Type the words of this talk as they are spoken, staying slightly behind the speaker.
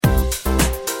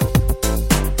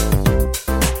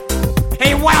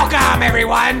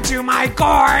everyone, to my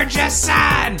gorgeous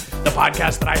son, the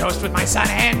podcast that I host with my son,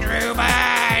 Andrew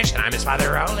Bush, and I'm his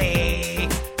father, Rolly,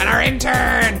 and our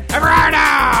intern,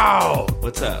 Everardo.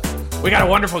 What's up? We got a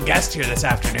wonderful guest here this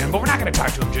afternoon, but we're not going to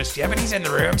talk to him just yet, but he's in the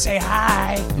room. Say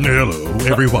hi. Hello,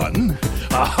 everyone.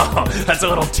 Oh, that's a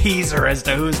little teaser as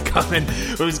to who's coming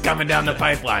down the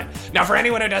pipeline. Now, for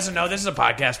anyone who doesn't know, this is a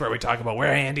podcast where we talk about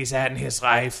where Andy's at in his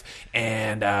life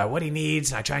and what he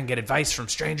needs, and I try and get advice from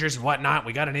strangers and whatnot.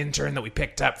 We got an intern that we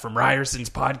picked up from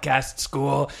Ryerson's podcast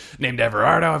school named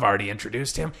Everardo. I've already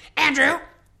introduced him. Andrew,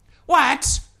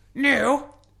 what's new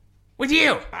with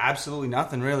you? Absolutely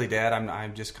nothing, really, Dad.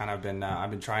 I've just kind of been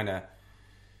I've been trying to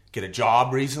get a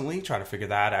job recently, trying to figure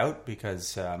that out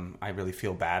because I really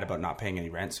feel bad about not paying any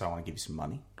rent, so I want to give you some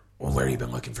money. Well, where have you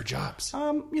been looking for jobs?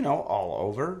 All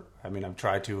over. I mean, I've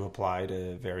tried to apply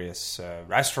to various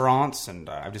restaurants, and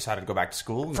I've decided to go back to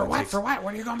school. For what? For what?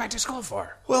 What are you going back to school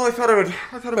for? Well, I thought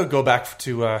I would go back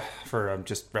to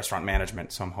just restaurant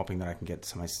management. So I'm hoping that I can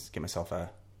get myself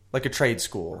a trade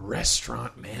school.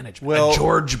 Restaurant management. Well, a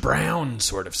George Brown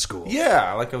sort of school.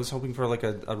 Yeah, I was hoping for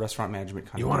a restaurant management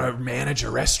kind of. You want to manage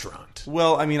a restaurant?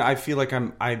 Well, I mean, I feel like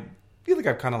I've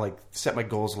kind of set my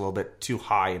goals a little bit too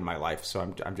high in my life. So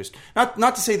I'm just not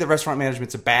to say that restaurant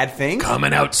management's a bad thing.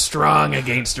 Coming out strong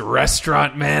against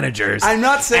restaurant managers. I'm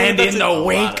not saying. And in the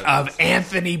wake of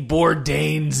Anthony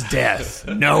Bourdain's death,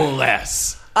 no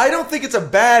less. I don't think it's a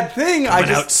bad thing. Coming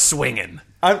out swinging.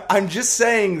 I'm just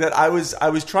saying that I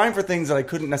was trying for things that I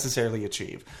couldn't necessarily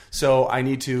achieve. So I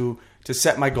need to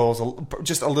set my goals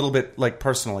just a little bit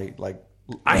personally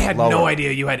I had lower. no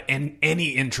idea you had any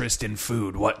interest in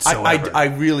food whatsoever. I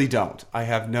really don't. I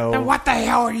have no. Then what the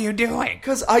hell are you doing?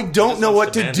 Because I don't know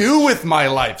what to do with my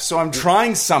life, so I'm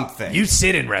trying something. You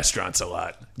sit in restaurants a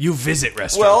lot. You visit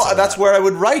restaurants. Well, that's where I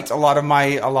would write a lot of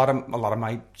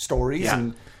my stories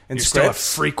and. You're scripts.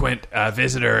 Still a frequent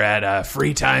visitor at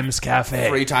Free Times Cafe.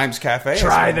 Free Times Cafe.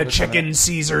 Try the chicken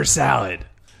Caesar salad.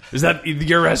 Is that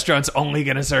your restaurant's only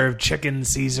going to serve chicken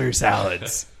Caesar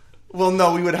salads? Well,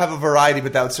 no, we would have a variety,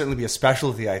 but that would certainly be a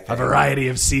specialty, I think. A variety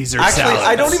of Caesar salads. salads.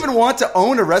 I don't even want to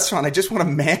own a restaurant. I just want to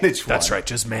manage one. That's right,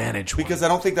 just manage one. Because I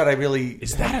don't think that I really...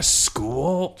 Is that a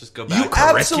school? Just go back. You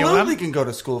absolutely can go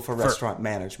to school for restaurant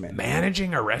management.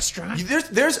 Managing a restaurant?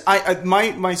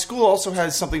 My school also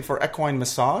has something for equine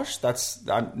massage. That's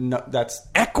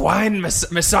equine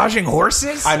massaging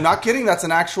horses? I'm not kidding. That's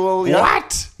an actual... Yeah.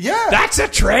 What? Yeah. That's a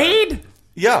trade?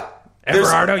 Yeah.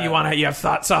 Everardo, you have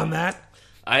thoughts on that?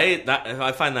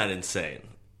 I find that insane.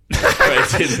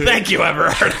 Thank you,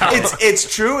 Everardo.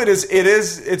 It's true. It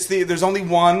is. There's only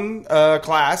one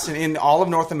class in all of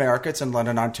North America. It's in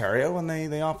London, Ontario, and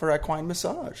they offer equine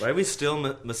massage. Why are we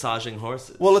still massaging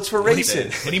horses? Well, it's for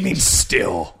races. What do you mean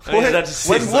still? That just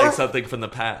seems like something from the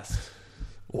past.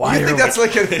 Why you think that's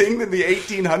like a thing in the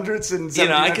 1800s and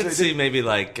 1700s? I could see maybe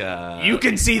you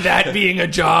can see that being a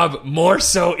job more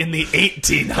so in the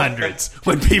 1800s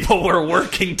when people were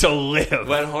working to live.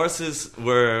 When horses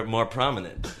were more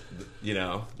prominent,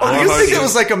 Oh, you think it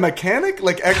was like a mechanic?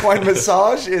 Like equine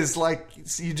massage is like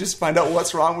you just find out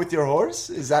what's wrong with your horse?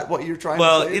 Is that what you're trying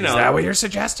to say? Is that what you're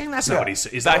suggesting? That's not what he's...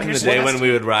 Is back in the day when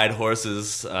we would ride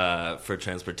horses for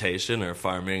transportation or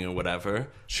farming or whatever.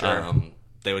 Sure.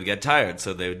 They would get tired,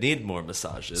 so they would need more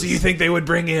massages. So you think they would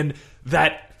bring in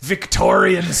that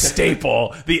Victorian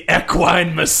staple, the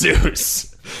equine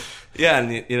masseuse? Yeah,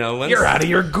 and you're out of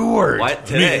your gourd.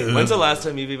 When's the last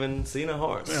time you've even seen a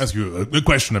horse? I ask you a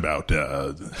question about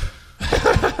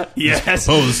yes,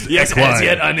 equine. As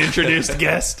yet unintroduced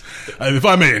guest. If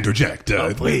I may interject,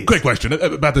 please. Quick question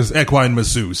about this equine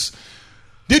masseuse.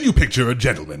 Did you picture a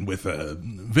gentleman with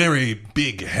very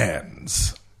big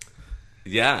hands?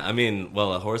 Yeah, I mean,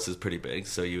 a horse is pretty big,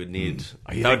 so you would need...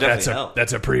 You think that's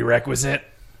a prerequisite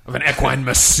of an equine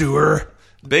masseur?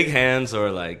 Big hands or,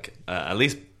 at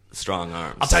least strong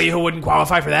arms. I'll tell you who wouldn't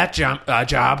qualify for that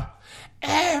job.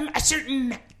 A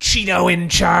certain Cheeto in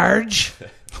charge.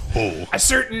 A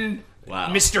certain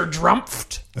Mr.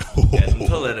 Drumpft. Getting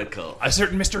political. A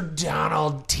certain Mr.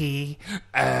 Donald T.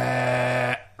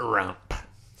 Rump.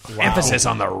 Wow. Emphasis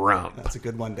on the rump. That's a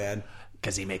good one, Dad.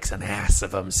 Because he makes an ass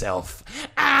of himself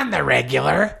on the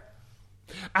regular.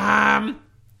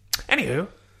 Anywho,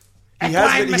 he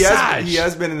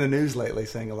has been in the news lately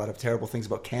saying a lot of terrible things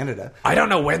about Canada. I don't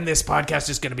know when this podcast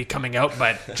is going to be coming out,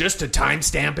 but just to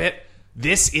timestamp it,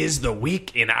 this is the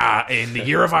week in the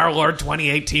year of our Lord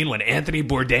 2018 when Anthony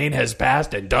Bourdain has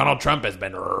passed and Donald Trump has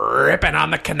been ripping on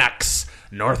the Canucks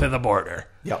north of the border.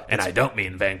 Yep, and I don't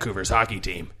mean Vancouver's hockey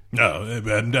team. No,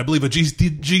 and I believe a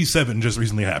G7 just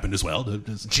recently happened as well.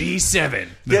 G7.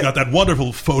 They've got that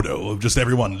wonderful photo of just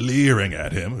everyone leering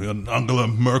at him, and Angela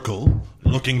Merkel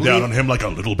looking down on him like a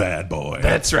little bad boy.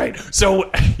 That's right. So,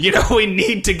 we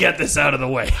need to get this out of the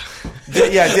way.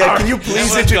 Yeah, Dad, can you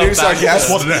please introduce our guest?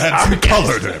 Wanted to add some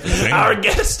color to everything. Our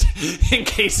guest, in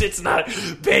case it's not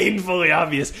painfully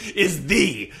obvious, is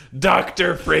the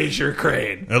Dr. Fraser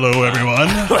Crane. Hello, everyone.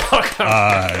 Welcome.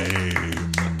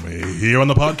 I'm here on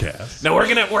the podcast. Now,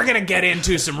 we're gonna get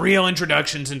into some real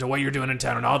introductions into what you're doing in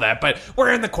town and all that, but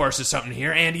we're in the course of something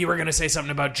here. Andy, you were going to say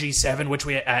something about G7, which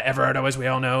Everardo, as we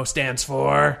all know, stands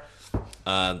for...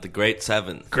 The Great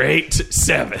Seven. Great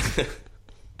Seven.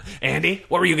 Andy,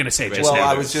 what were you going to say? Well,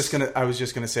 I was just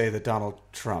gonna say that Donald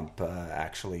Trump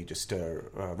actually just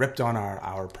ripped on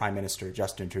our Prime Minister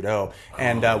Justin Trudeau,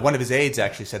 and one of his aides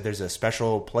actually said there's a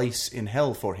special place in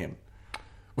hell for him.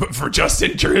 For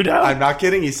Justin Trudeau? I'm not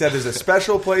kidding. He said there's a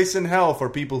special place in hell for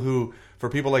people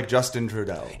like Justin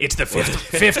Trudeau. It's the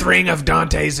fifth ring of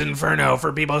Dante's Inferno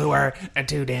for people who are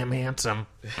too damn handsome.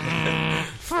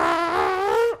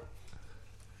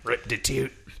 Rip de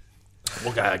toot.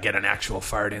 We'll get an actual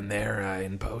fart in there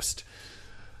in post.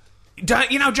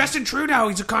 Justin Trudeau,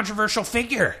 he's a controversial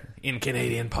figure in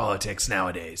Canadian politics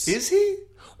nowadays. Is he?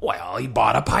 Well, he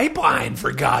bought a pipeline,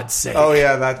 for God's sake. Oh,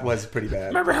 yeah, that was pretty bad.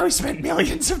 Remember how he spent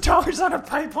millions of dollars on a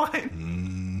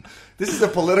pipeline? This is a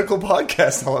political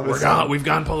podcast all of a sudden. We've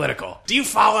gone political. Do you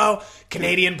follow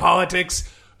Canadian politics,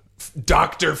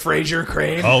 Dr. Fraser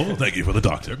Crane? Oh, thank you for the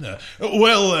doctor.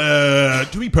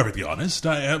 To be perfectly honest,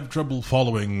 I have trouble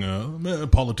following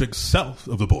politics south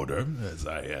of the border, as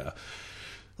I...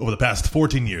 over the past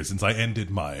 14 years since I ended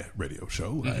my radio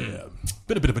show, I've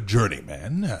been a bit of a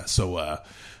journeyman,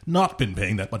 not been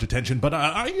paying that much attention. But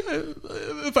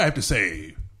if I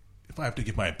have to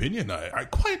give my opinion, I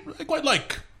quite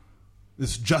like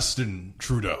this Justin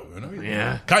Trudeau.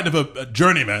 Yeah, kind of a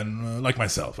journeyman like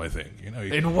myself, I think.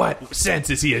 In what sense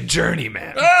is he a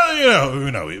journeyman?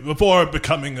 Before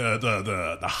becoming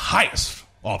the highest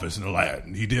office in the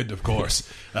land, he did, of course,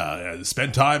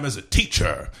 spend time as a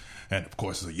teacher. And, of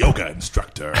course, as a yoga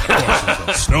instructor. And, of course, as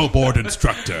a snowboard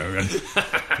instructor.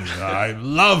 And I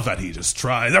love that he just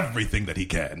tries everything that he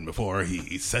can before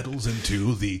he settles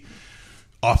into the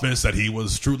office that he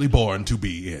was truly born to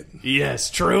be in. Yes,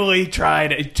 truly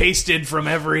tasted from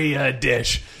every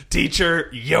dish. Teacher,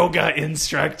 yoga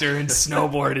instructor, and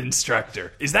snowboard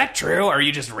instructor. Is that true, or are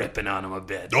you just ripping on him a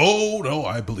bit? Oh, no,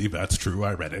 I believe that's true.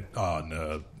 I read it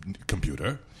on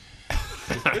computer.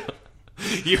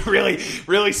 You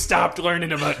really stopped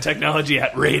learning about technology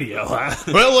at radio, huh?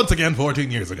 Well, once again,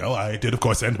 14 years ago, I did, of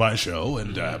course, end my show,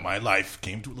 and my life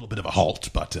came to a little bit of a halt,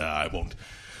 but I won't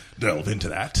delve into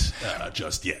that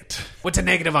just yet. What's a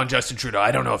negative on Justin Trudeau?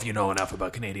 I don't know if you know enough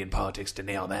about Canadian politics to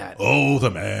nail that. Oh,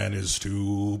 the man is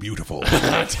too beautiful.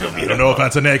 I don't know if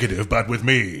that's a negative, but with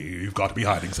me, you've got to be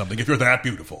hiding something if you're that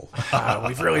beautiful.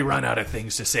 We've really run out of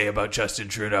things to say about Justin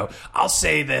Trudeau. I'll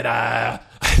say that I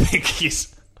think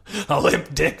he's a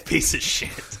limp dick piece of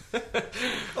shit.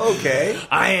 Okay.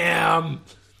 I am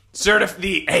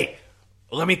hey,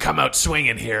 let me come out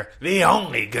swinging here. The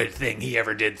only good thing he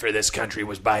ever did for this country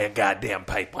was buy a goddamn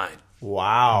pipeline.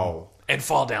 Wow. And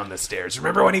fall down the stairs.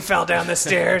 Remember when he fell down the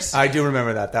stairs? I do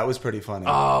remember that. That was pretty funny.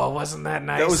 Oh, wasn't that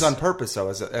nice? That was on purpose, though,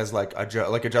 as like a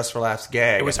Just for Laughs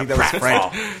gag. It was I think a that was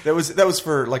pratfall. French. That was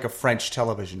for like a French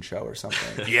television show or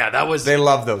something. Yeah, that was. They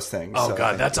love those things. Oh so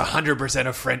God, that's 100%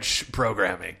 of French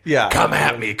programming. Yeah, come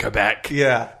at me, Quebec.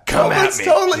 Yeah, come at me.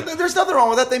 Totally. There's nothing wrong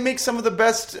with that. They make some of the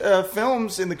best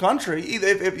films in the country,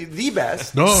 if the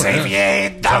best. No,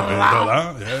 Xavier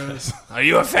Dolan. Yes. Are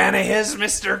you a fan of his,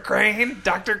 Mr. Crane,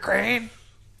 Dr. Crane?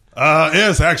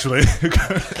 Yes, actually.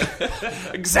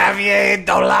 Xavier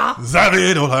Dolan.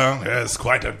 Xavier Dolan has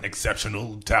quite an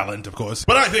exceptional talent, of course.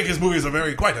 But I think his movies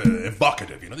are quite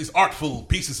evocative. These artful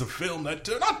pieces of film that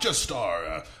not just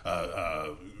are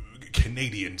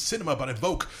Canadian cinema, but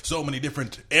evoke so many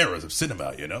different eras of cinema,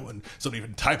 and so many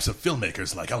different types of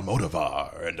filmmakers like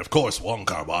Almodovar and, of course, Wong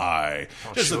Kar-wai.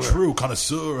 Just a true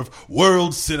connoisseur of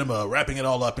world cinema, wrapping it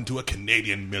all up into a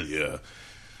Canadian milieu.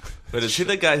 But is he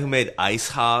the guy who made Ice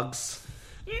Hogs?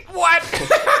 What?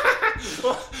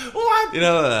 What?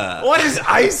 What is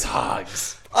Ice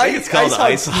Hogs? I think it's called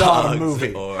Ice Hogs. Not a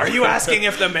movie. Are you asking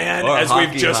if the man, as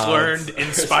we've just learned,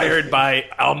 inspired by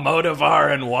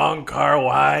Almodovar and Wong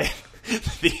Kar-wai,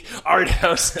 The art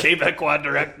house Quebecois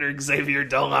director Xavier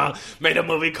Dolan made a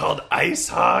movie called Ice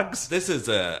Hogs. This is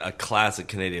a classic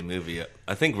Canadian movie.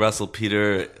 I think Russell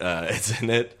Peter is in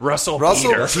it. Russell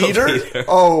Peter? Peter?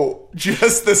 Oh,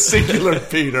 just the singular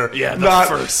Peter. Yeah, the not,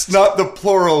 first. Not the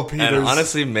plural Peters. And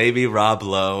honestly, maybe Rob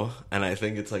Lowe. And I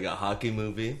think it's like a hockey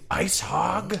movie. Ice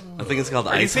Hog? I think it's called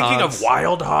Are you Ice thinking Hogs. of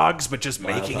Wild Hogs, but just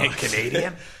making it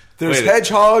Canadian? There's Wait.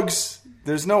 hedgehogs.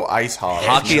 There's no ice hogs.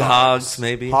 Hockey hogs,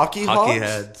 maybe. Hockey hogs?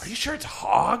 heads. Are you sure it's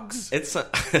hogs? It's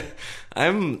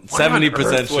I'm Why on 70%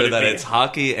 earth would sure it that be? it's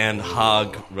hockey and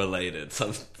hog related.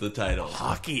 The title.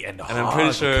 Hockey and hog. And I'm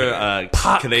pretty sure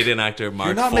Puck. Canadian actor Mark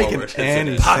You're not making Forward is in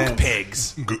any it. Puck sense.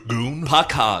 pigs. Goon?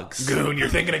 Puck hogs. Goon. You're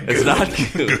thinking of goon. It's not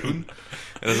goon.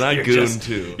 It's not You're goon just-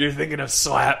 too. You're thinking of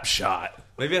slap shot.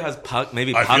 Maybe it has puck.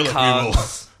 Maybe I puck feel like we will.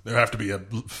 hogs. There have to be a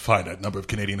finite number of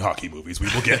Canadian hockey movies. We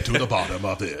will get to the bottom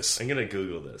of this. I'm gonna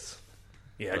Google this.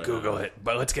 Yeah, Google it.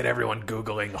 But let's get everyone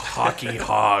Googling hockey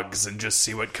hogs and just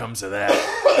see what comes of that.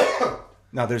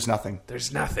 No, there's nothing.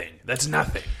 There's nothing. That's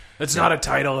nothing. That's not a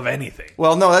title of anything.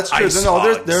 Well, no, that's true. Ice No,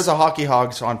 hogs. there's a hockey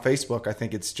hogs on Facebook. I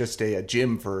think it's just a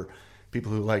gym for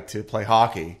people who like to play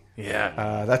hockey.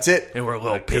 Yeah. That's it. And we're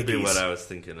little That could be piggies. what I was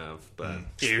thinking of, but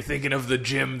Yeah, you're thinking of the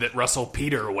gym that Russel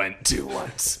Peter went to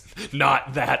once.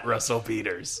 Not that Russell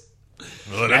Peters.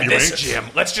 Well, at At any this rate, gym.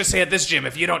 Let's just say at this gym,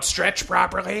 if you don't stretch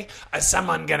properly,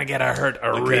 someone gonna get hurt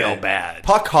real bad.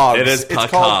 Puck hogs. It is It's puck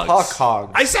called hogs. puck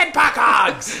hogs. I said puck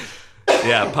hogs!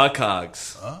 yeah, puck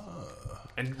hogs.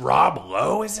 And Rob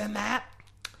Lowe is in that?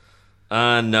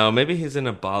 No, maybe he's in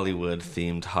a Bollywood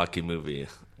themed hockey movie.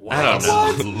 I don't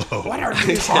know. low. What are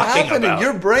you What's talking happening? about?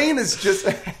 Your brain is just.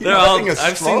 They're all, having a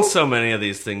I've seen stroke? so many of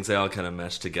these things; they all kind of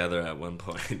mesh together at one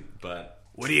point. But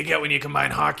What do you get when you combine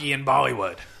hockey and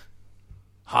Bollywood?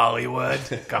 Hollywood?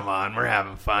 Come on, we're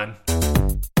having fun.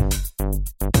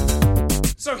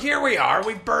 So here we are.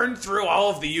 We've burned through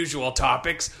all of the usual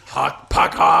topics.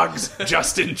 Puck hogs,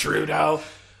 Justin Trudeau.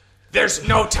 There's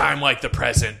no time like the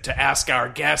present to ask our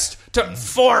guest to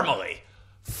formally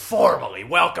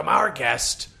welcome our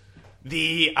guest,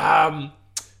 the,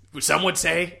 some would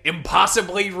say,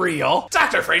 impossibly real,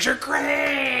 Dr. Fraser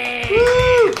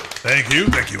Crane. Thank you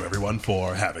everyone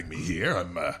for having me here.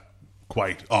 I'm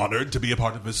quite honored to be a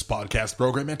part of this podcast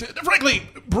program and to, frankly,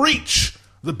 breach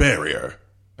the barrier,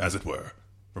 as it were,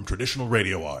 from traditional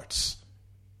radio arts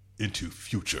into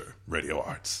future radio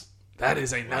arts. That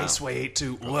is a nice way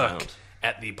to look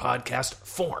at the podcast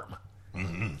form.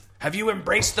 Mm-hmm. Have you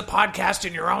embraced the podcast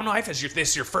in your own life? Is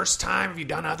this your first time? Have you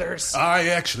done others? I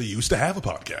actually used to have a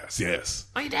podcast, yes.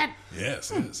 Oh, you did?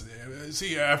 Yes.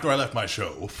 See, after I left my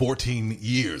show 14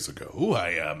 years ago,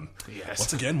 I Yes.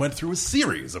 once again went through a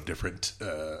series of different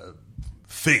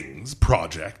things,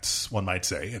 projects, one might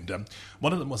say, and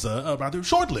one of them was a rather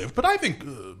short-lived, but I think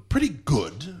pretty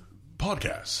good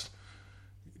podcast.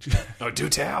 Oh, do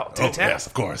tell. Oh, yes,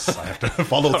 of course. I have to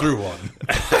follow through on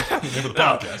the name of the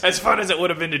No, podcast. as fun as it would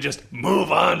have been to just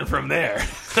move on from there.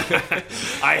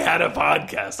 I had a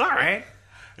podcast. All right.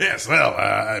 Yes, well,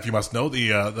 if you must know,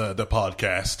 the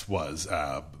podcast was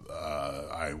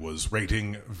I was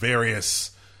rating various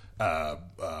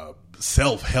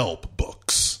self-help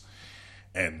books,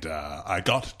 and I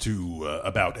got to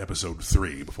about episode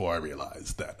 3 before I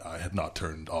realized that I had not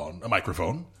turned on a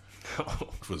microphone,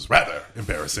 which was rather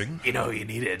embarrassing. You know who you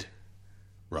needed?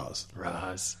 Roz.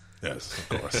 Roz. Yes, of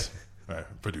course.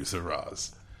 Producer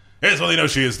Roz. Yes, well, you know,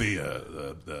 she is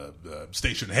the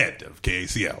station head of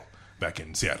KACL back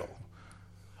in Seattle.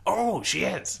 Oh, she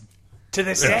is. To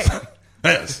this day.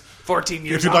 Yes. 14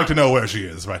 years If you'd on. like to know where she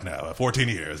is right now, 14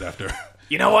 years after.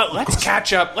 You know what? Let's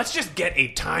catch up. Let's just get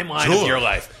a timeline of Sure. your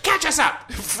life. Catch us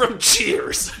up from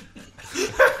Cheers.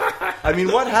 I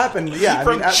mean, what happened? Yeah,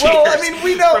 From Cheers.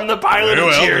 we know From the pilot Very of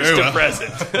well, Cheers very to well.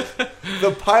 present.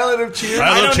 the pilot of Cheers.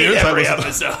 Pilot I don't Cheers, need I every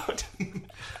was- episode.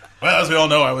 Well, as we all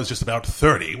know, I was just about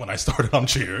 30 when I started on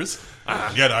Cheers.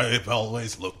 Yet I've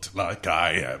always looked like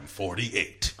I am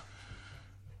 48.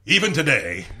 Even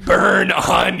today. Burn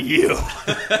on you.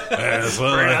 As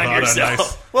well, Burn I on thought a yourself.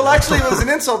 nice. Well, actually, it was an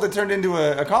insult that turned into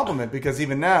a compliment because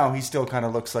even now he still kind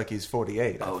of looks like he's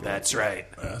 48. Oh, that's right.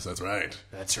 Yes, that's right.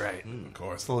 That's right. Of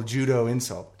course. A little judo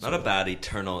insult. not a bad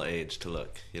eternal age to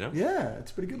look, you know? Yeah,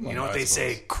 it's a pretty good one. You know what I they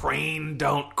suppose. say? Crane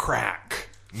don't crack.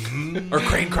 Or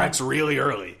Crane cracks really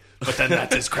early, but then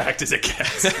that's as cracked as it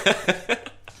gets.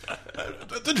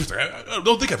 That's interesting. I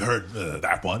don't think I've heard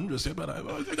that one just yet, but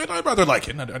I rather like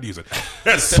it. I'd use it.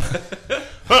 Yes.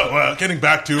 Well, getting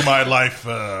back to my life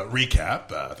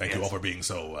recap, thank you all for being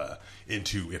so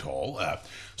into it all.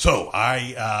 So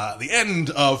I, the end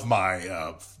of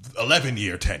my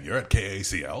 11-year tenure at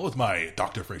KACL with my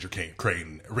Dr. Fraser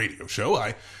Crane radio show,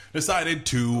 I decided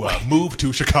to move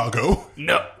to Chicago.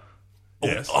 No.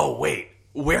 Yes. Oh, wait.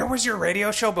 Where was your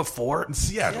radio show before?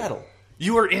 Seattle.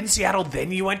 You were in Seattle,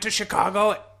 then you went to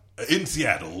Chicago? In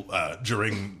Seattle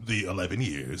during the 11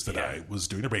 years that I was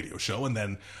doing a radio show, and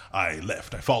then I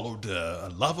left. I followed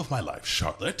a love of my life,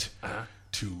 Charlotte,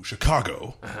 to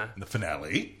Chicago in the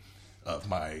finale of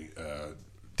my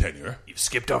tenure. You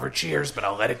skipped over Cheers, but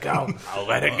I'll let it go. I'll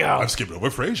let it go. I've skipped over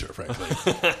Frasier, frankly.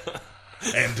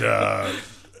 And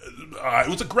it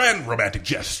was a grand romantic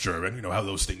gesture, and you know how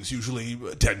those things usually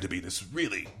tend to be this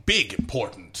really big,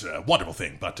 important, wonderful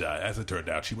thing. But as it turned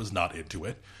out, she was not into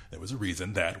it. There was a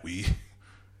reason that we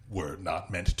were not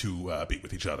meant to be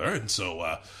with each other, and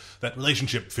so that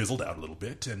relationship fizzled out a little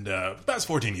bit. And the past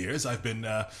 14 years, I've been,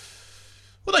 I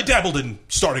dabbled in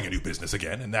starting a new business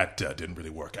again, and that didn't really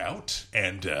work out.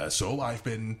 And so I've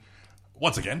been,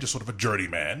 once again, just sort of a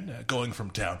journeyman, going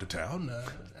from town to town,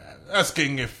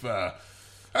 asking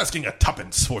a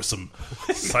tuppence for some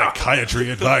psychiatry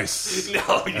advice.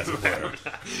 No, you haven't.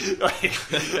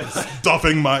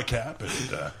 Doffing my cap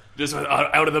and Just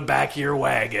out of the back of your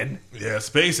wagon. yes,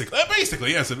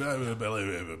 basically, yes,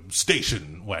 a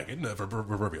station wagon, a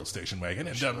proverbial station wagon,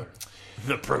 and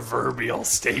The proverbial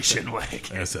station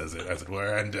wagon. yes, as it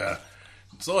were, and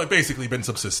so I've basically been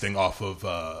subsisting off of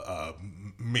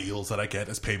meals that I get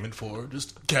as payment for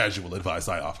just casual advice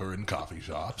I offer in coffee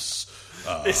shops.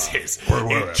 This is or a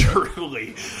wherever.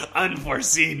 truly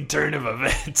unforeseen turn of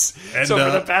events. And, so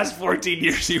for the past 14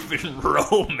 years, you've been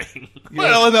roaming.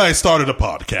 Well, and I started a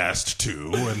podcast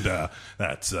too, and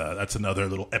that's another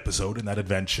little episode in that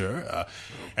adventure.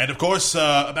 And of course,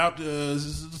 about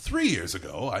 3 years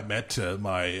ago, I met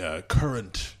my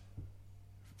current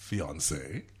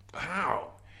fiancée,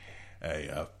 Wow.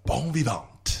 a bon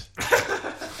vivant,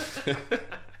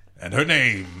 and her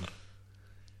name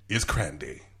is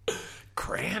Crandy.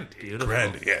 Crandy.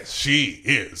 Crandy, yes, she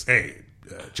is a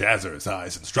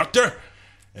jazzercise instructor,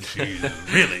 and she's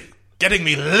really getting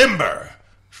me limber,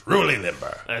 truly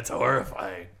limber. That's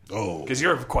horrifying. Oh, Because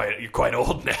you're quite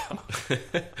old now.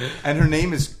 And her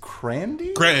name is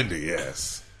Crandy? Crandy,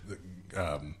 yes.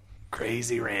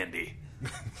 Crazy Randy.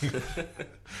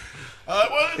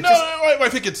 I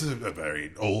think it's a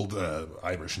very old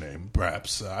Irish name,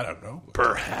 perhaps. I don't know.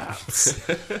 Perhaps.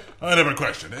 I never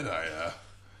questioned it. I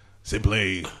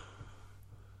simply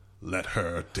let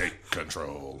her take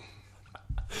control.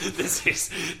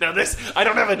 I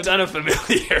don't have a ton of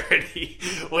familiarity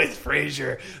with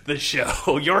Frasier, the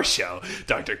show, your show,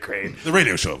 Dr. Crane. The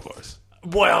radio show, of course.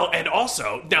 Well, and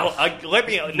also, now, let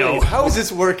me know, Wait, how is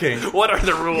this working? what are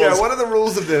the rules? Yeah, what are the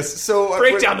rules of this? So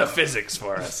Break down the physics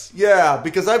for us. Yeah,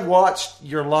 because I've watched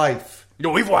your life. No,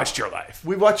 we've watched your life.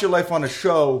 We watched your life on a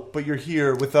show, but you're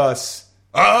here with us.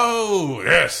 Oh,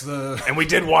 yes, And we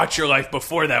did watch your life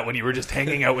before that when you were just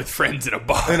hanging out with friends in a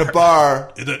bar. In a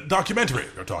bar. the documentary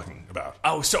you're talking about.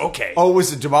 Oh, so, okay. Oh,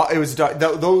 those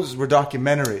were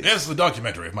documentaries. Yes, the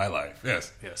documentary of my life,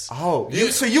 yes. Yes. Oh,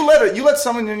 so you let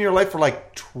someone in your life for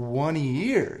like 20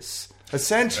 years,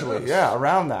 essentially. Yes. Yeah,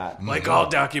 around that. Like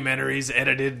all documentaries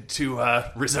edited to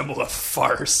resemble a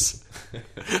farce.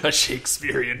 A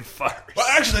Shakespearean farce. Well,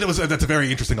 actually, that's a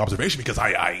very interesting observation because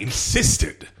I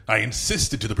insisted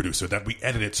to the producer that we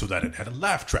edit it so that it had a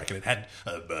laugh track and it had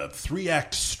a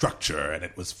 3-act structure and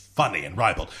it was funny and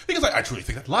ribald. Because I truly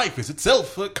think that life is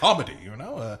itself a comedy, you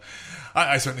know?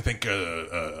 I certainly think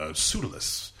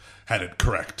Pseudolus had it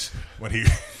correct when he...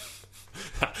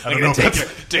 I don't know.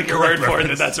 Take your word for it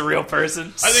that that's a real person.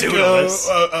 I think Pseudolus.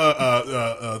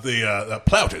 the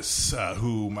Plautus,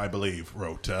 whom I believe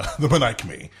wrote the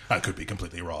Menechmi. I could be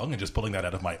completely wrong and just pulling that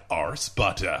out of my arse,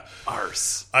 but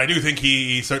Arse. I do think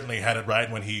he certainly had it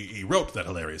right when he wrote that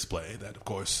hilarious play that, of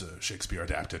course, Shakespeare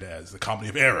adapted as the Comedy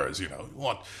of Errors. You know,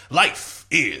 life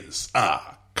is a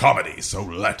comedy, so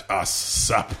let us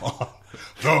sup on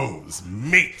those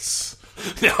meats.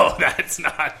 No, that's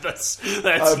not. That's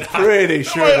I'm not. pretty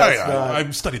sure that's not.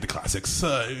 I've studied the classics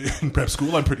in prep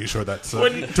school. I'm pretty sure that's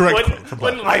Wouldn't, direct quote from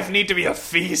wouldn't Plato. life need to be a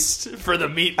feast for the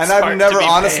meat? And spark I've to never be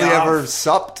honestly payoff? ever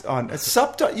supped on.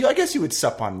 I guess you would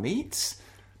sup on meats.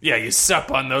 Yeah, you sup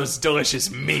on those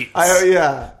delicious meats.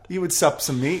 Yeah, you would sup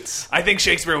some meats. I think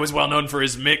Shakespeare was well known for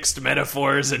his mixed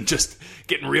metaphors and just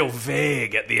getting real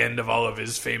vague at the end of all of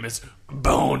his famous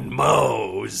bon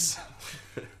mots.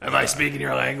 Am I speaking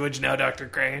your language now, Dr.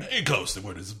 Crane? Close. The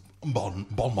word is bon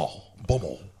mot.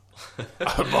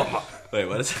 Wait,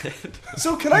 what is it?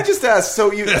 So can I just ask?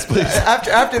 So you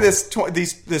after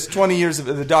this 20 years of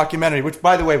the documentary, which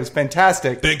by the way was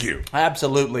fantastic. Thank you.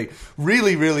 Absolutely,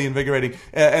 really, really invigorating.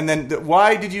 And then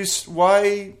why did you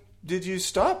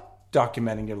stop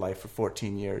documenting your life for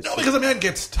 14 years? No, because a man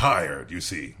gets tired. You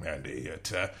see, Andy,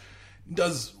 it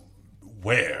does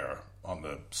wear on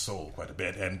the soul quite a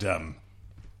bit, and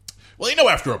well,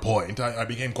 after a point, I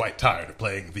became quite tired of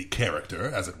playing the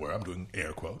character, as it were. I'm doing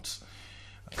air quotes.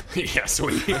 Yes,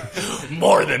 we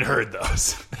more than heard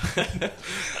those.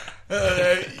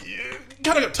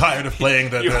 Kind of got tired of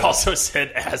playing the... You also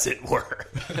said, as it were.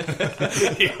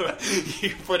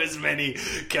 you put as many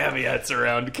caveats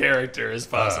around character as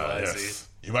possible, I yes. see.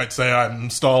 You might say I'm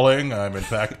stalling. I'm, in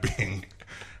fact, being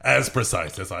as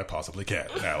precise as I possibly can.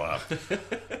 Now,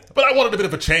 but I wanted a bit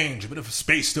of a change, a bit of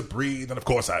space to breathe, and of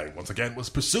course I, once again, was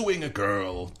pursuing a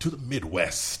girl to the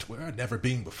Midwest, where I'd never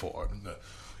been before.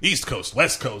 East Coast,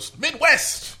 West Coast,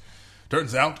 Midwest.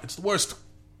 Turns out it's the worst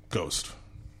coast.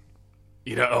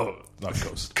 Not a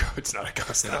coast. It's not a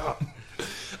ghost at all.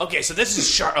 Okay, so this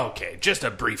is okay, just a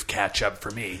brief catch up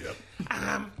for me. Yep.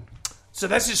 So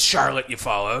this is Charlotte you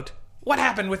followed. What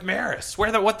happened with Maris?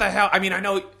 What the hell? I mean, I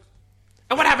know.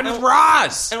 And what happened with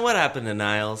Roz? And what happened to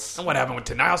Niles? And what happened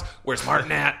to Niles? Where's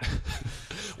Martin at?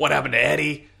 What happened to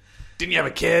Eddie? Didn't you have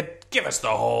a kid? Give us the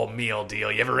whole meal deal.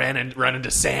 You ever run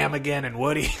into Sam again and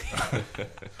Woody?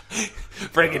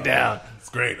 Break it down. It's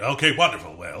great. Okay,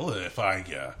 wonderful. Well, if I...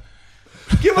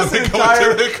 Give us an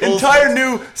entire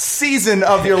new season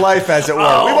of your life, as it were.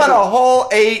 We want a whole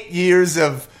 8 years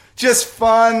of just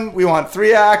fun. We want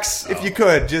 3 acts, if you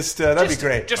could. That'd be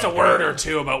great. Just a word or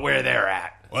two about where they're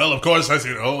at. Well, of course, as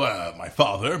you know, my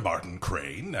father, Martin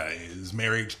Crane, is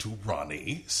married to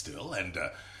Ronnie still, and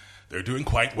they're doing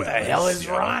quite well. The hell is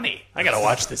Ronnie? I gotta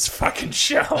watch this fucking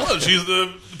show. Well, she's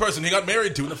the person he got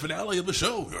married to in the finale of the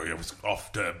show. He was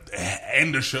off to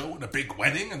end a show in a big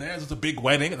wedding, and there's a big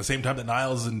wedding at the same time that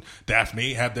Niles and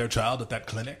Daphne had their child at that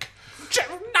clinic.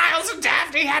 Niles and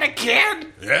Daphne had a kid?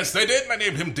 Yes, they did, and I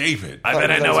named him David. I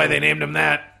bet I know why they named him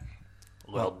that.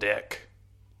 Little Dick.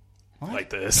 What? Like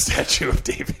the statue of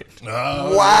David.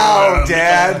 Wow,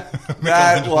 Dad.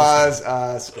 That was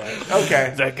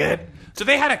okay. Is that good? So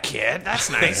they had a kid.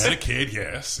 That's nice. They had a kid,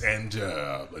 yes. And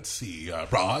let's see.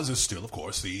 Roz is still, of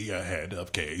course, the head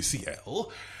of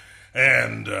KACL.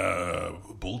 And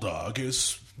Bulldog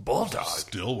is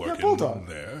still working Bulldog.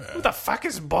 there. Who the fuck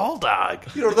is Bulldog?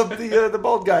 You know, the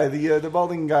bald guy, the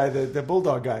balding guy, the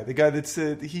Bulldog guy, the guy that's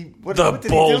what did he do?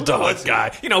 Bulldog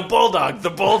guy. You know, Bulldog,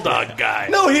 the Bulldog guy.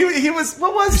 No, he was.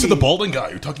 What was he? The balding guy.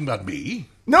 You're talking about me?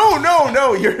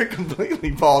 No, you're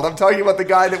completely bald. I'm talking about the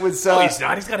guy that was... Oh, he's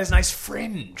not. He's got his nice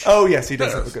fringe. Oh, yes, he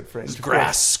does have a good fringe.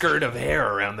 Grass skirt of hair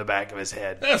around the back of his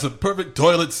head. That's a perfect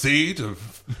toilet seat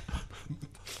of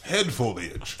head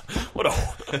foliage. What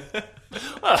a...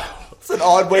 It's an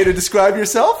odd way to describe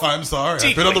yourself. I'm sorry.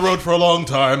 I've been on the road for a long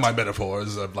time. My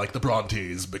metaphors have, like the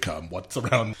Brontes, become what's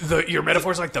around... Your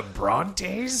metaphors like the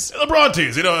Brontes? The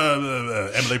Brontes. You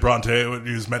know, Emily Bronte would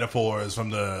use metaphors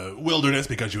from the wilderness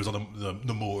because she was on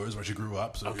the moors where she grew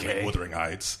up. So like Wuthering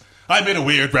Heights. I made a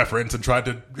weird reference and tried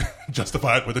to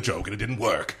justify it with a joke, and it didn't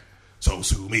work. So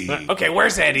sue me. Okay,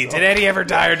 where's Eddie? Did Eddie ever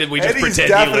die, or did we just Eddie's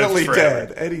pretend he lived forever?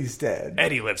 Dead. Eddie's dead.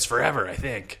 Eddie lives forever, I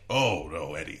think. Oh,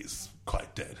 no, Eddie's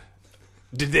quite dead.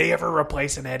 Did they ever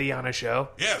replace an Eddie on a show?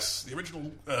 Yes. The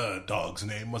original dog's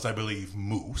name was, I believe,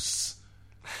 Moose.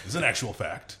 It's an actual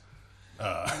fact. They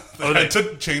had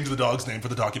to change the dog's name for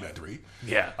the documentary.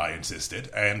 Yeah. I insisted.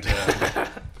 And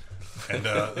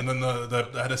then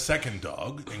I had a second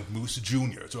dog named Moose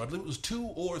Jr. So I believe it was 2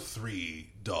 or 3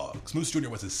 dogs. Moose Jr.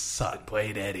 was his son.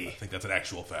 Played Eddie. I think that's an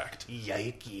actual fact.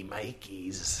 Yikey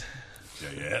Mikeys.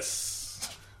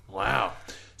 Yes. Wow.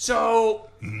 So,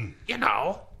 you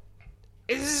know...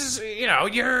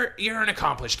 you're an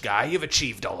accomplished guy. You've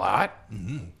achieved a lot.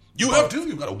 Mm-hmm. You have too.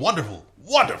 You've got a wonderful,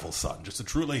 wonderful son. Just a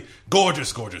truly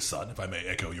gorgeous, gorgeous son, if I may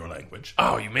echo your language.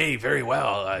 Oh, you may very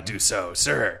well do so,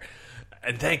 sir.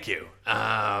 And thank you.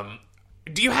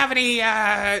 Do you have any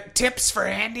tips for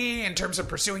Andy in terms of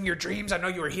pursuing your dreams? I know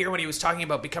you were here when he was talking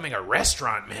about becoming a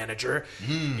restaurant manager.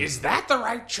 Is that the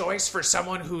right choice for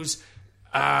someone whose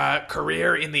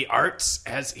career in the arts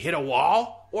has hit a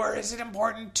wall? Or is it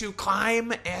important to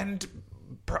climb and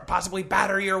possibly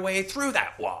batter your way through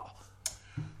that wall?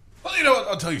 Well, you know what?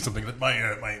 I'll tell you something that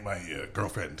my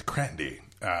girlfriend, Crandy,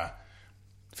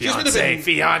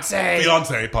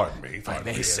 Fiance, pardon me. If I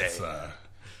may say.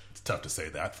 It's tough to say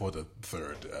that for the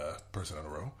third person in a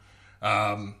row.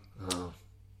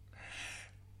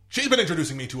 she's been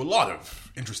introducing me to a lot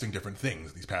of interesting different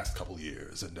things these past couple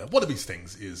years. And one of these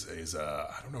things is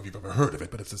I don't know if you've ever heard of it,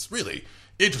 but it's this really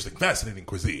interesting, fascinating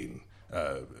cuisine.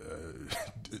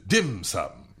 Dim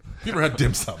sum. Have you ever had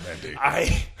dim sum, Andy?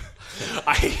 I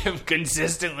am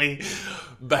consistently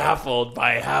baffled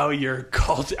by how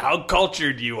how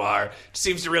cultured you are. It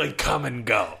seems to really come and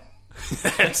go.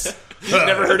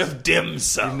 Never heard of dim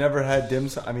sum. You've never had dim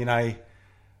sum? I mean, I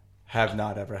have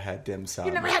not ever had dim sum.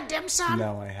 You never had dim sum?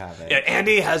 No, I haven't. Yeah,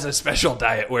 Andy has a special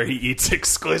diet where he eats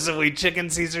exclusively chicken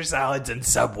Caesar salads and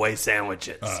Subway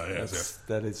sandwiches. Yes.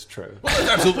 That is true. Well,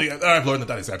 that's absolutely. I've learned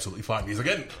that is absolutely fine. Because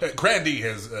again, Crandy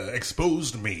has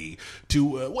exposed me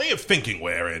to a way of thinking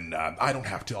wherein I don't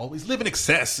have to always live in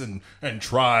excess and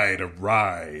try to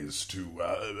rise to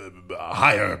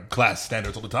higher class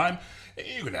standards all the time.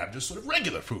 You can have just sort of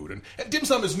regular food, and dim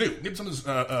sum is new. Dim sum is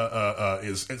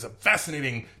a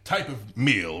fascinating type of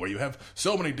meal where you have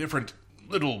so many different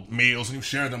little meals and you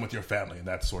share them with your family and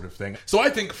that sort of thing. So I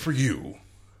think for you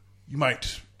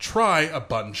might try a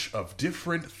bunch of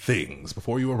different things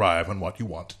before you arrive on what you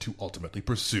want to ultimately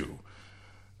pursue.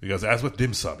 Because as with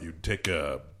dim sum, you take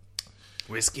a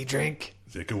Whiskey drink.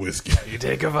 take a whiskey, You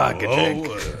take a vodka drink.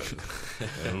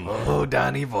 Oh,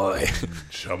 Donnie boy.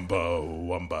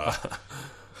 Chumbawamba.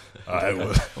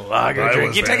 Lager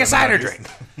drink. You take a cider drink.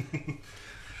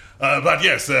 But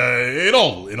yes, in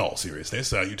all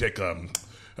seriousness, you take a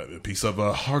piece of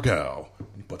hargao,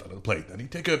 you put that on the plate. Then you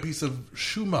take a piece of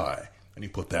shumai, and you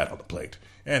put that on the plate.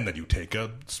 And then you take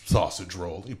a sausage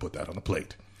roll, you put that on the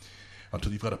plate.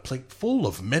 Until you've got a plate full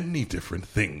of many different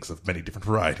things, of many different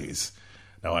varieties.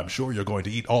 Now, I'm sure you're going to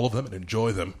eat all of them and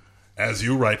enjoy them, as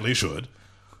you rightly should.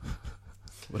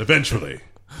 But eventually...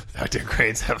 Dr.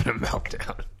 Crane's having a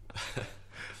meltdown.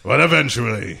 But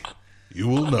eventually, you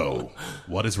will know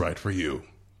what is right for you.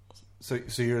 So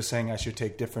you're saying I should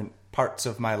take different parts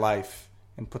of my life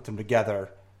and put them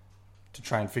together to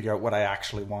try and figure out what I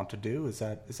actually want to do? Is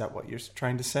that what you're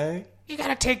trying to say? You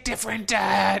gotta take different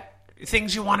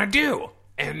things you want to do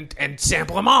and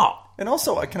sample them all. And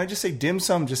also, can I just say dim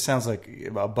sum just sounds like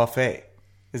a buffet.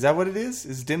 Is that what it is?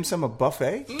 Is dim sum a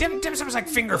buffet? Dim sum's like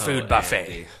finger food buffet.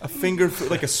 Andy. A finger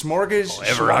food, like a smorgasbord?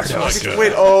 Everardo.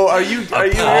 Wait, are you here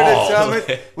to tell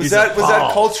me? Was that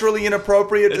culturally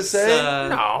inappropriate to say?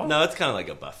 No, it's kind of like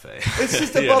a buffet. It's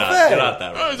just a You're buffet. You're not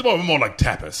that right. It's more like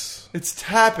tapas. It's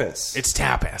tapas. It's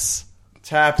tapas.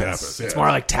 Tapas, yeah. It's more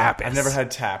like tapas. I've never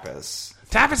had tapas.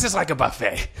 Tapas is like a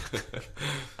buffet.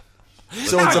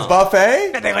 So it's a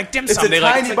buffet? They like dim It's sum. a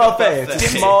tiny buffet. It's a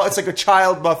small. It's like a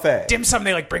child buffet. Dim sum.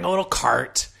 They like bring a little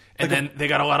cart, and then they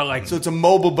got a lot of like. So it's a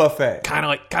mobile buffet. Kind of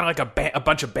like a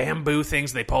bunch of bamboo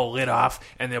things. They pull a lid off,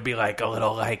 and there'll be like a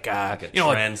little like Like a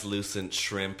translucent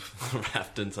shrimp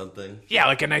wrapped in something. yeah,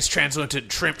 like a nice translucent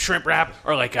shrimp wrap,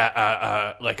 or like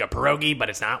a pierogi, but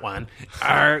it's not one,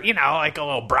 or like a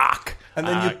little brock. And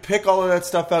then you pick all of that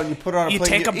stuff out and you put it on a You plate.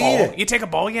 take a and bowl. Eat it. You take a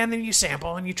bowl, yeah, and then you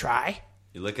sample and you try.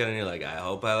 You look at it and you're like, I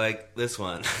hope I like this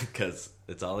one because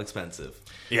it's all expensive.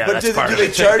 Yeah, But that's do part they of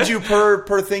it. charge you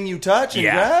per thing you touch and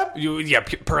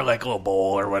grab? Per like little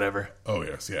bowl or whatever. Oh,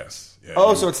 yes. Yeah,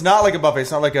 Oh, so it's not like a buffet.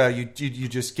 It's not like you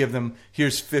just give them,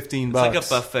 here's $15. It's like a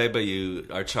buffet, but you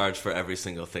are charged for every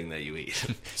single thing that you eat.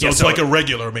 So it's like a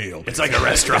regular meal. It's like a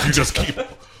restaurant. You just keep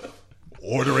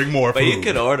ordering more But food. you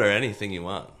could order anything you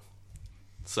want.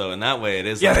 So in that way, it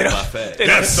is like they a don't- buffet.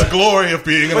 That's the glory of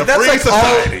being in But a that's free like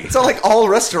society. it's not like all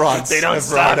restaurants. They don't have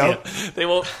stop Rhino.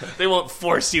 you. They won't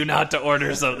force you not to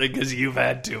order something because you've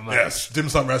had too much. Yes, dim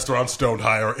sum restaurants don't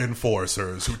hire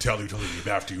enforcers who tell you to leave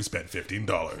after you spend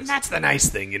 $15. That's the nice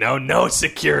thing, no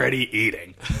security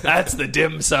eating. That's the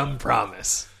dim sum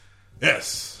promise.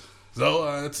 Yes.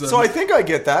 So it's So I think I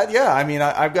get that. Yeah, I mean,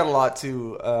 I've got a lot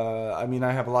to.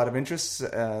 I have a lot of interests.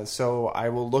 So I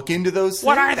will look into those things.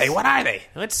 What are they?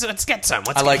 Let's get some.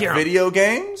 I like video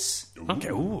games. Okay.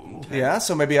 Ooh. Yeah,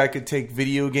 so maybe I could take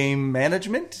video game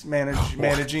management,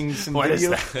 managing some What is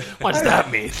video. that? What does that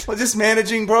mean? Well, just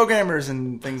managing programmers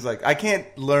and things like. I can't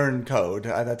learn code.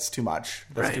 That's too much.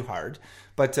 That's Right. too hard.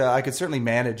 But I could certainly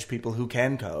manage people who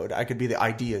can code. I could be the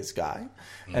ideas guy,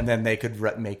 and then they could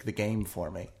make the game for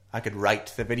me. I could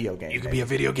write the video game. You could be a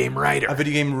video game writer. a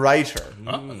video game writer.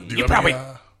 do You have probably. any,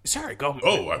 Sorry, go.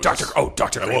 Dr.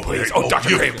 Dr. Crane, please.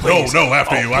 Dr. Crane, No, please.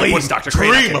 after you. I Please, wouldn't Dr.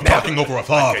 Crane. dream of talking over a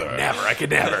father. I could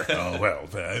never. Oh, well,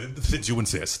 since you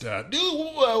insist,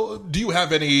 do you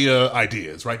have any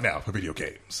ideas right now for video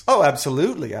games? Oh,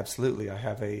 absolutely.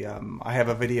 I have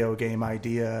a video game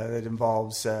idea that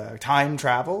involves time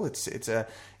travel. It's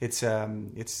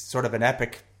sort of an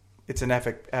epic. It's an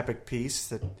epic piece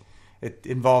that. It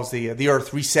involves the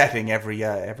Earth resetting every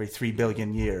 3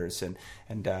 billion years, and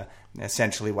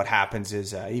essentially what happens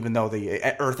is even though the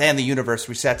Earth and the universe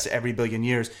resets every billion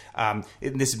years,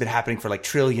 this has been happening for like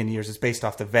trillion years. It's based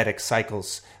off the Vedic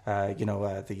cycles,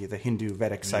 the Hindu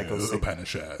Vedic cycles.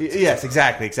 Upanishads. Yes,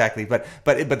 exactly. But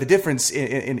the difference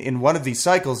in one of these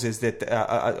cycles is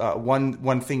that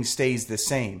one thing stays the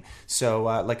same. So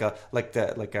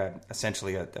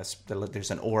essentially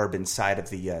there's an orb inside of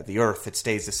the Earth that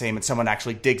stays the same, and someone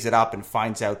actually digs it up and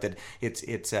finds out that they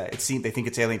think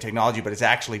it's alien technology, but it's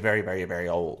actually very, very, very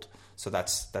old. So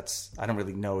that's I don't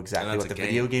really know exactly what the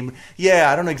video game. Yeah,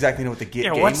 I don't exactly know what the game.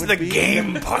 Yeah, what's would the be.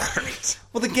 game part?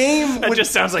 Well, the game That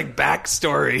just sounds like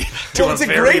backstory to well, it's a a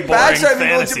very great boring backstory.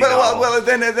 fantasy Well, novel.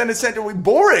 then essentially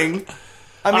boring.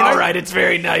 I mean, All right, it's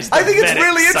very nice. I think it's Vedic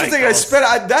really interesting.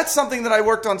 cycles. That's something that I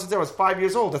worked on since I was 5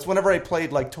 years old. That's whenever I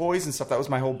played like toys and stuff. That was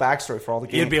my whole backstory for all the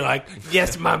games. You'd be like,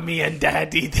 yes, mommy and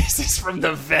daddy, this is from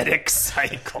the Vedic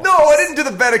cycle. No, I didn't do the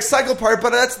Vedic cycle part,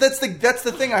 but that's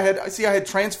the thing. I had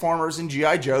Transformers and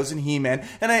GI Joes and He-Man,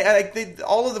 and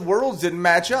all of the worlds didn't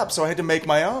match up, so I had to make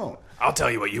my own. I'll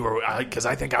tell you what you were, because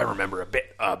I think I remember a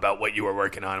bit about what you were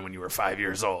working on when you were 5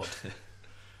 years old.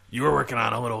 You were working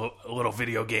on a little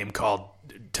video game called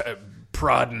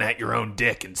Prodding at Your Own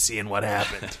Dick and Seeing What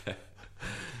Happened.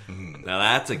 Now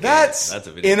that's a game. That's a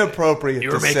video inappropriate. You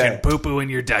were to making say. poo-poo in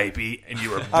your diaper, and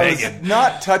you were I was begging.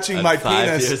 not touching my 5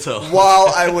 penis years old. while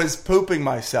I was pooping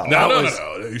myself. No.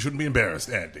 You shouldn't be embarrassed,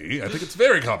 Andy. I think it's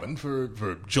very common for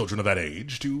children of that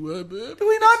age to. Do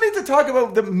we not need to talk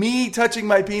about me touching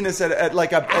my penis at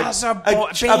like a As a boy-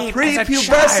 a babe, prepubescent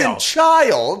as a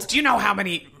child? Do you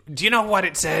know what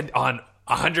it said on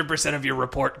 100% of your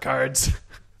report cards?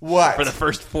 What? For the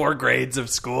first 4 grades of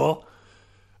school?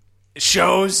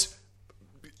 Shows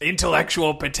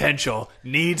intellectual potential,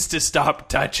 needs to stop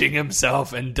touching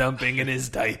himself and dumping in his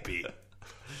diaper.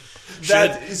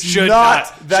 That is should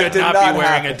not be wearing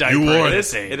happen. a diaper You wore at it.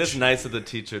 this age. It is nice of the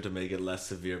teacher to make it less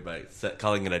severe by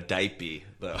calling it a diaper,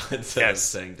 though, instead of Yes.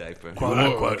 saying diaper. Quote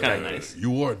unquote. Kind of nice.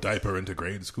 You wore a diaper into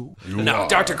grade school? No,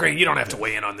 Dr. Crane, you don't have to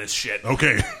weigh in on this shit.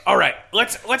 Okay. All right,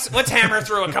 let's hammer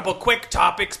through a couple quick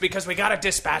topics because we got to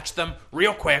dispatch them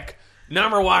real quick.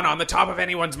 Number 1 on the top of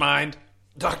anyone's mind,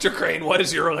 Dr. Crane, what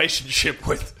is your relationship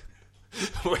with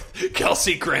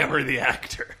Kelsey Grammer, the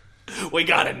actor? We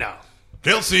got to know.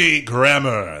 Kelsey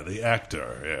Grammer, the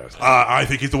actor, yes. I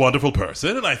think he's a wonderful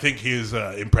person, and I think his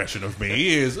impression of me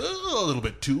is a little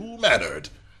bit too mannered.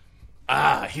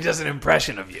 He does an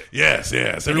impression of you. Yes.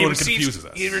 Everyone confuses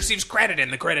us. He receives credit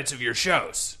in the credits of your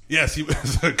shows. Yes, he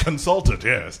was a consultant,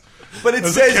 yes. But it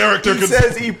As a says character he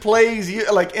says he plays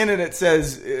like in it. It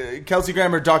says Kelsey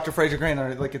Grammer, Dr. Fraser Crane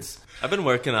on it. Like it's. I've been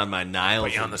working on my Niles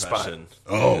Put you on the spot. impression.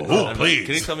 Oh, please.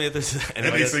 Can you tell me if this is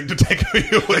Anything to take me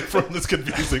away from this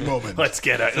confusing moment. Let's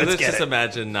get it. So Let's let's get just it.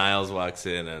 imagine Niles walks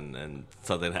in and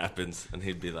something happens, and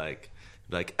he'd be like,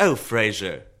 "Oh,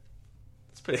 Frasier."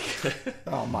 It's pretty good.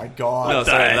 Oh my god! No,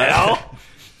 the sorry. hell?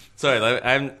 Sorry,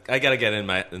 I gotta get in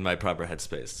my proper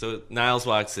headspace. So Niles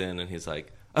walks in and he's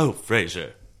like, "Oh,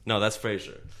 Frasier." No, that's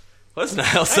Frasier. What does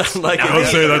Niles sound like? I would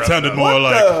say that sounded more What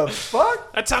like. the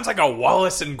fuck? That sounds like a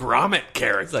Wallace and Gromit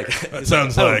character. That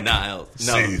sounds like Niles.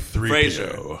 No, C-3PO.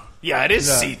 Frasier. Yeah, it is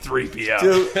C-3PO.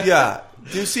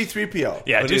 Do C-3PO.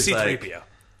 Yeah, But do he's C-3PO.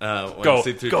 When Go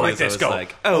C-3PO like this, was go.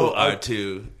 like, "Oh,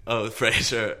 R2. Oh,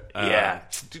 Frasier." Yeah.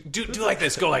 Do like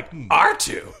this. Go like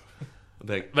R2.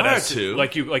 Like, But R2.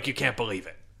 like you can't believe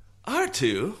it.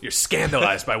 R2. You're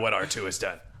scandalized by what R2 has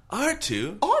done.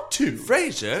 R2. R2.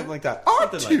 Frasier. Something like that.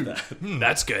 Something R2. like that.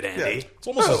 That's good, Andy. It's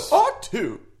almost as-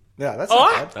 R2. Yeah, that's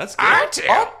not bad. That's good. R2.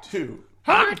 R2.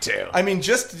 R2. I mean,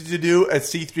 just to do a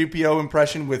C-3PO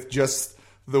impression with just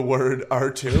the word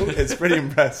R2 is pretty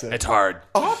impressive. It's hard.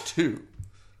 R2.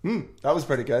 That was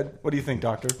pretty good. What do you think,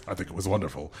 Doctor? I think it was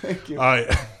wonderful. Thank you.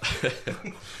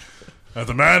 As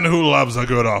a man who loves a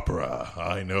good opera,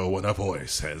 I know when a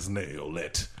voice has nailed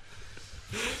it.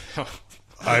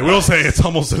 I will say it's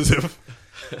almost as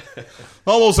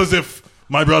if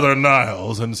my brother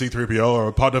Niles and C-3PO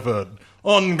are part of an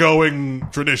ongoing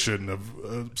tradition of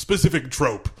a specific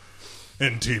trope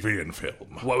in TV and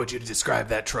film. What would you describe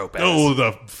that trope as? Oh,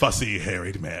 the fussy,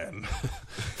 harried man.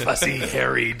 Fussy,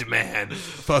 harried man.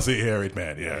 Fussy, harried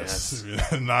man, yes.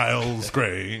 Niles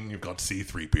Crane, you've got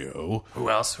C-3PO. Who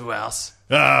else?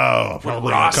 Oh, Will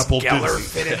probably Ross a couple Geller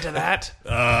fit into that?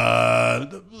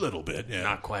 a little bit, yeah.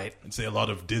 Not quite. I'd say a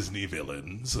lot of Disney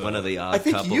villains. One of the odd I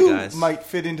think couple you guys. might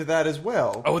fit into that as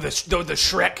well. Oh, the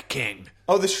Shrek King.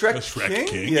 Oh, the Shrek, The Shrek King?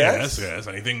 King, yes.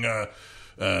 Anything,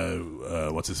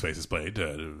 what's his face is played?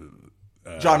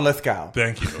 John Lithgow.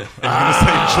 Thank you. I was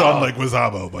going to say John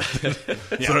Leguizamo,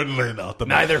 but certainly not the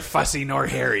Neither fussy nor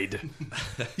harried.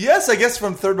 Yes, I guess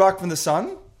from Third Rock from the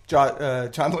Sun.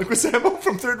 John Leguizamo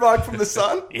from Third Rock from the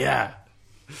Sun? Yeah.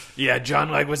 Yeah, John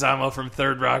Leguizamo from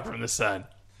Third Rock from the Sun.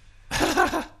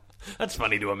 That's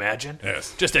funny to imagine.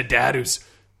 Yes. Just a dad who's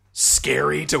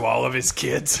scary to all of his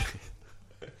kids.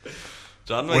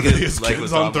 John Were they his Leguizamo.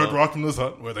 kids on Third Rock from the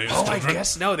Sun? Were they his Oh, I children?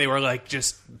 guess no. They were like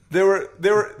just... They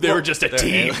were just a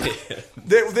team.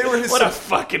 They were his. What a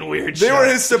fucking weird They show. were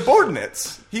his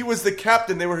subordinates. He was the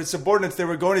captain. They were his subordinates. They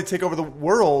were going to take over the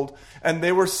world, and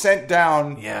they were sent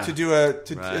down Yeah. to do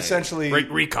essentially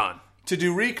Recon. to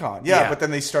do recon. Yeah, Yeah. but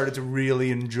then they started to really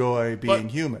enjoy being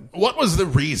human. What was the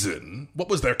reason? What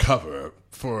was their cover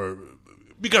for?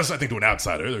 Because I think to an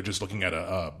outsider, they're just looking at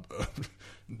a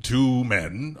two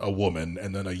men, a woman,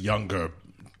 and then a younger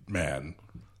man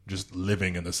just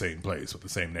living in the same place with the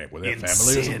same name. Were they a In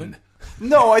family or sin. something?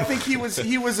 No, I think he was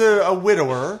a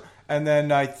widower, and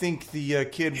then I think the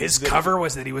kid. His cover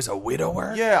was that he was a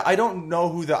widower? Yeah, I don't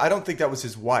know I don't think that was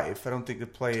his wife. I don't think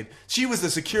it played. She was the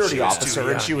security She was too officer,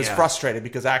 young, and she was yeah. frustrated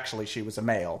because actually she was a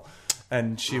male,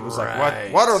 and she was Right.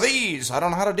 like, "What are these? I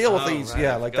don't know how to deal with these." right.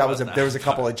 Yeah, I like forgot that was about there was a that.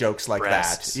 couple of jokes like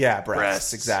Breasts. that. Yeah, breasts,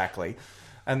 Breasts. exactly.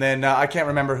 And then I can't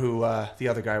remember who the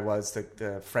other guy was,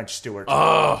 the French steward.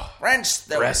 Oh, French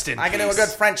steward. rest in I can do a peace. good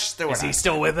French steward. is he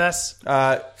still with us?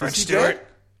 French Stewart?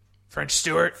 French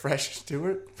Stewart? Fresh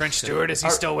steward. French Stewart, is he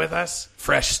still with us?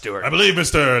 Fresh Stewart. I believe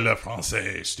Mr. Le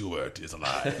Francais Stewart is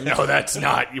alive. No, that's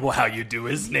not how you do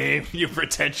his name, you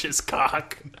pretentious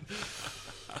cock.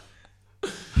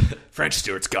 French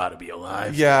Stewart's got to be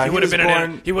alive. Yeah, he he would have was been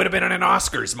born- he would have been in an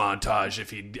Oscars montage if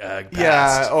he'd passed.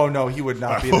 Yeah. Oh no, he would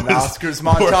not be in an Oscars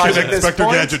montage Working at this Inspector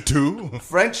point. Gadget 2?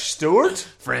 French steward.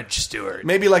 French Stewart.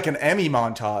 Maybe like an Emmy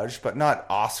montage, but not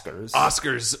Oscars.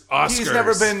 Oscars. He's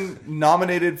never been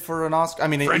nominated for an Oscar. I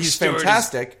mean, French he's Stewart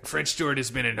fantastic. French Stewart has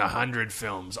been in 100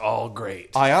 films, all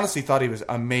great. I honestly thought he was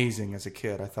amazing as a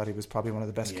kid. I thought he was probably one of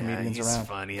the best comedians he's around.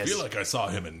 funny. I feel like I saw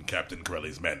him in Captain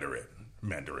Corelli's Mandarin.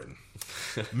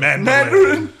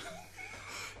 Mandarin.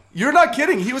 You're not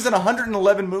kidding. He was in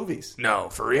 111 movies. No,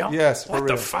 for real? Yes, for What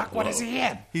real. the fuck? What is he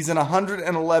in? He's in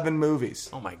 111 movies.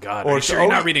 Oh my god! Are you sure you're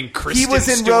not reading Kristen He was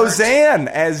in Stewart? Roseanne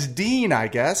as Dean, I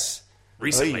guess.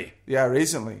 Recently. Yeah,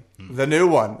 recently. The new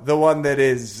one. The one that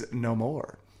is no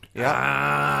more.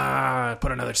 Yeah.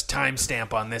 Put another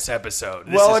timestamp on this episode.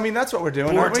 This Well, is I mean, that's what we're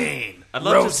doing, aren't we? Bourdain. I'd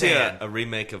love to see Roseanne. a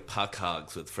remake of Puck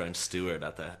Hogs with French Stewart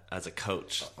as a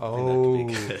coach. Oh,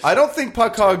 I don't think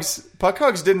Puck Hogs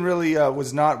didn't really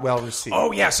was not well received.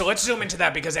 Oh yeah, so let's zoom into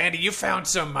that because Andy, you found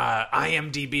some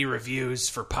IMDb reviews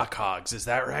for Puck Hogs. Is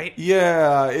that right?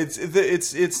 Yeah,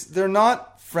 it's they're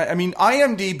not. I mean,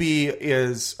 IMDb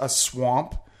is a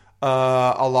swamp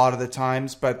a lot of the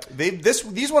times, but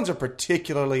these ones are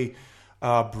particularly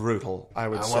brutal. I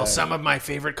would say. Well, some of my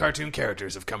favorite cartoon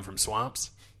characters have come from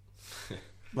swamps.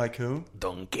 Like who?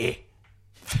 Donkey.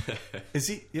 Is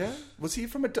he? Yeah, was he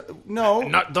from a? No,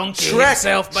 Not Donkey Shrek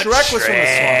himself, but Shrek was from a swamp.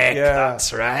 Shrek, Yeah,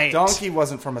 that's right. Donkey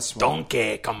wasn't from a swamp.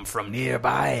 Donkey come from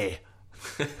nearby.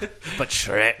 But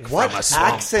Shrek What from a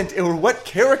swamp. accent or what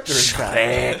character is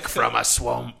that? Shrek from a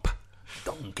swamp.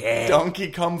 Donkey. Donkey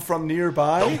come from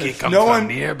nearby. Donkey come no from one,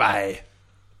 nearby.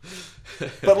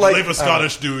 but I like believe the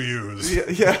Scottish do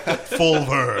use yeah. full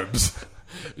verbs.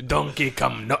 Donkey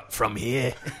come not from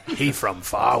here. He from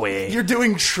far away. You're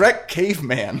doing Shrek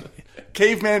Caveman.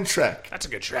 Caveman Shrek. That's a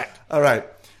good Shrek. All right.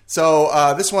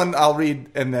 So this one I'll read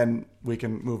and then we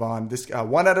can move on. This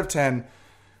 1 out of 10.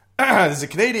 This is a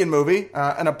Canadian movie.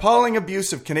 An appalling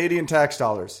abuse of Canadian tax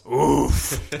dollars.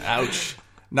 Oof. Ouch.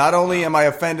 Not only am I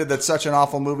offended that such an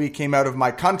awful movie came out of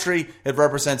my country, it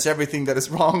represents everything that is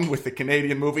wrong with the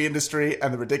Canadian movie industry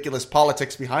and the ridiculous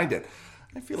politics behind it.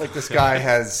 I feel like this guy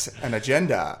has an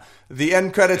agenda. The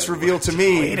end credits reveal to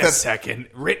me Wait a that second.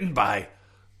 Written by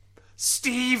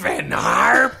Stephen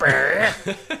Harper.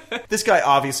 this guy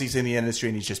obviously is in the industry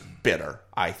and he's just bitter,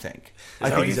 I think. I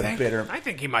think he's a bitter... I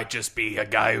think he might just be a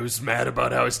guy who's mad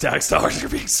about how his tax dollars are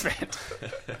being spent.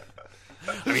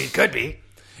 I mean, it could be.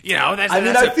 You know, that's. I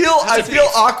mean, that's I feel that's a beef.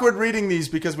 awkward reading these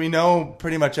because we know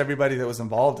pretty much everybody that was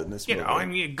involved in this You movie. know, I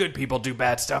mean, good people do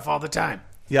bad stuff all the time.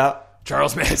 Yeah.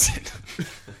 Charles Manson.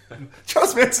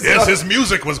 Charles Manson. Yes, his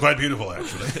music was quite beautiful,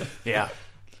 actually. Yeah,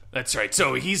 that's right.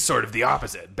 So he's sort of the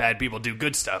opposite. Bad people do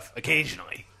good stuff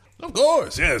occasionally. Of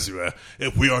course, yes.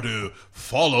 If we are to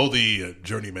follow the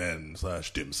journeyman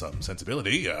 / dim sum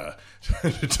sensibility,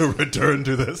 to return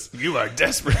to this, You are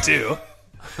desperate too.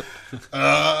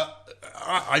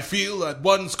 I feel that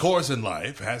one's course in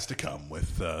life has to come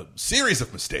with a series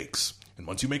of mistakes. And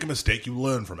once you make a mistake, you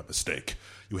learn from a mistake.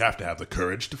 You have to have the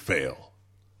courage to fail.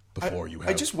 before you have...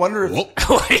 I just wonder if... It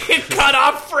cut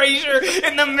off Frasier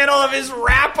in the middle of his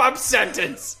wrap-up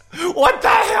sentence. What the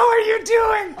hell are you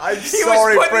doing? I'm he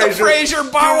sorry, was putting Frasier. the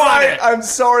Frasier bow You're on right. it. I'm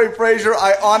sorry, Frasier.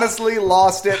 I honestly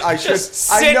lost it. I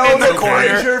Sitting know in the that corner,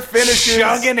 Frasier finishes...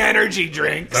 chugging energy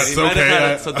drinks. That's He might have okay.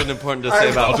 had something important to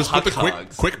say about I'll just hot put the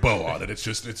dogs. quick bow on it. It's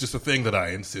just a thing that I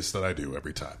insist that I do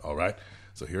every time. All right.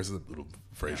 So here's the little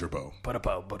Frasier bow. Put a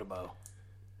bow, put a bow.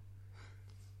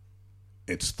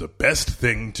 It's the best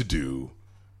thing to do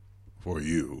for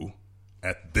you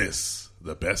at this,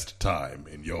 the best time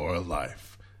in your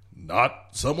life. Not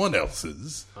someone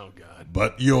else's, Oh, God.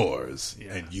 but yours.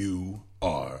 Yeah. And you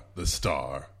are the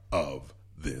star of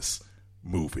this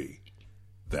movie.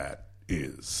 That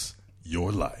is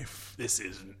your life. This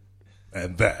isn't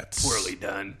And that's... poorly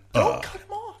done. Don't cut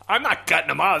him off. I'm not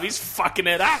cutting him off. He's fucking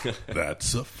it up.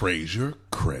 That's a Frasier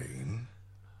Crane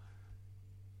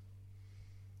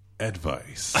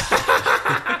advice.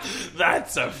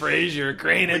 That's a Frasier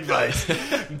Crane advice.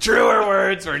 Truer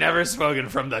words were never spoken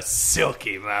from the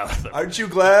silky mouth of Aren't you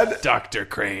glad Dr.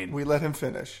 Crane. we let him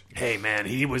finish? Hey, man,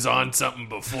 he was on something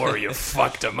before you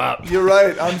fucked him up. You're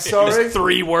right. I'm It sorry. was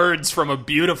 3 words from a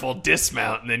beautiful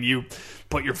dismount, and then you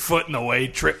put your foot in the way,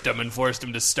 tripped him, and forced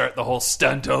him to start the whole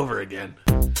stunt over again.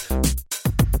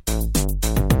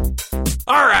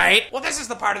 All right. Well, this is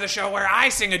the part of the show where I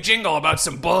sing a jingle about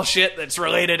some bullshit that's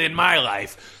related in my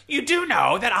life. You do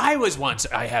know that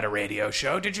I had a radio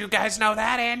show. Did you guys know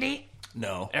that, Andy?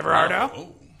 No.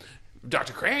 Everardo?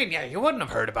 Dr. Crane, yeah, you wouldn't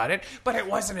have heard about it, but it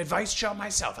was an advice show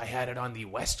myself. I had it on the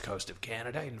west coast of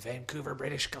Canada in Vancouver,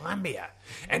 British Columbia.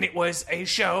 And it was a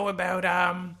show about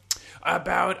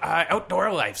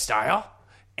outdoor lifestyle.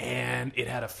 And it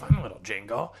had a fun little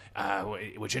jingle,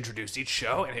 which introduced each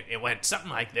show, and it went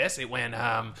something like this. It went,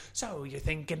 so you're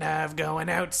thinking of going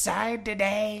outside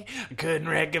today? Couldn't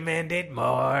recommend it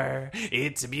more.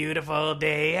 It's a beautiful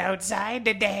day outside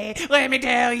today. Let me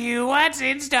tell you what's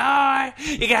in store.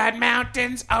 You got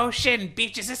mountains, ocean,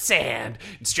 beaches of sand,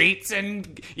 streets,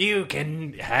 and you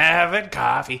can have a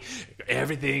coffee.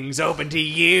 Everything's open to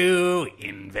you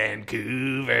in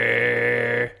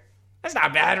Vancouver. That's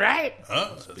not bad, right?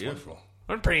 Oh, that's wonderful.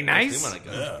 That's pretty nice.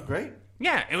 Great.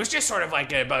 Yeah, it was just sort of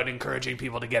like about encouraging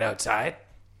people to get outside.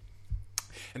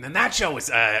 And then that show was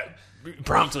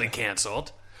promptly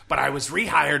canceled, but I was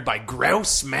rehired by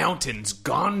Grouse Mountain's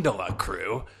gondola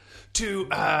crew to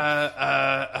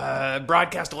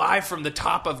broadcast live from the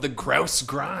top of the Grouse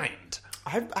Grind.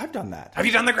 I've done that. Have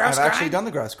you done the Grouse I've Grind? actually done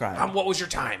the Grouse Grind. What was your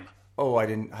time? Oh, I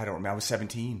don't remember. I was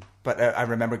 17. But I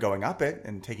remember going up it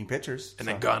and taking pictures. And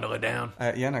then gondola down.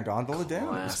 Yeah, and I gondola down. It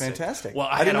was Classic. fantastic. Well,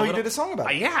 I didn't know you did a song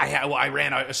about it. Yeah, I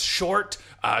ran a short,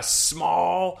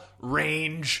 small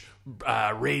range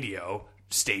radio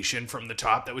station from the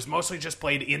top that was mostly just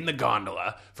played in the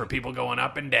gondola for people going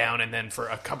up and down, and then for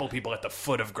a couple people at the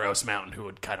foot of Grouse Mountain who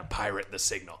would kind of pirate the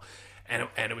signal. And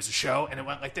it was a show, and it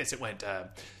went like this. It went...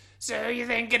 So you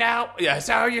think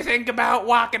about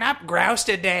walking up Grouse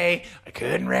today? I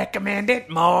couldn't recommend it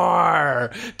more.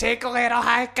 Take a little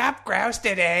hike up Grouse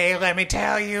today. Let me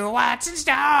tell you what's in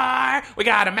store. We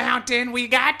got a mountain, we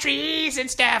got trees and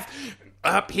stuff.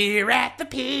 Up here at the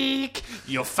peak,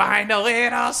 you'll find a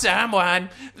little someone.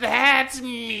 That's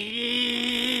me.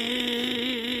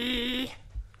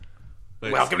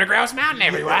 Welcome to Grouse Mountain,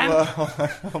 everyone.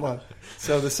 Hold on.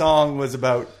 So the song was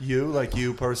about you, like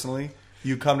you personally.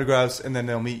 You come to Grouse, and then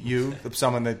they'll meet you,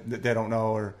 someone that they don't know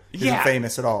or isn't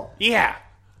famous at all. Yeah.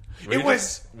 It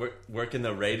was... working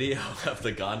the radio of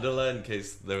the gondola in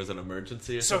case there was an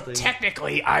emergency or So something.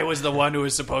 technically, I was the one who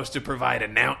was supposed to provide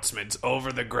announcements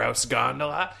over the Grouse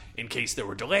gondola in case there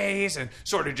were delays and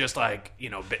sort of just like,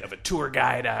 a bit of a tour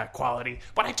guide quality.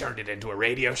 But I turned it into a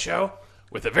radio show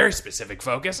with a very specific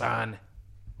focus on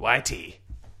YT.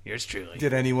 Yours truly.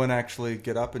 Did anyone actually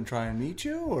get up and try and meet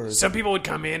you? Or Some people would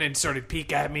come in and sort of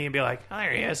peek at me and be like, oh,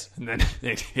 there he is. And then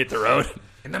they'd hit the road.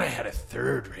 And then I had a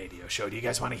third radio show. Do you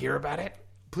guys want to hear about it?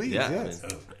 please, Yeah, yes.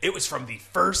 It was from the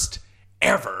first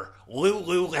ever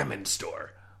Lululemon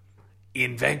store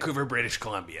in Vancouver, British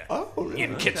Columbia. Oh, really?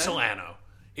 In Kitsilano.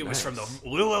 It was from the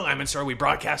Lululemon store. We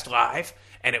broadcast live,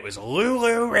 and it was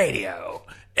Lulu Radio,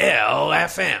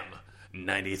 LFM,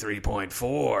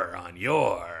 93.4 on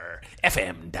your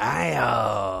FM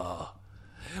dial.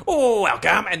 Oh,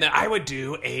 welcome. And then I would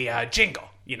do a jingle,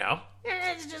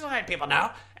 just to let people know.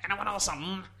 And I want a little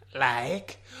something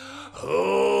like,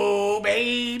 oh,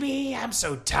 baby, I'm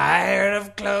so tired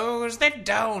of clothes that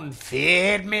don't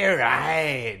fit me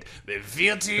right. They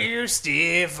feel too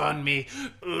stiff on me.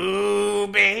 Ooh,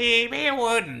 baby, I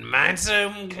wouldn't mind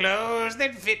some clothes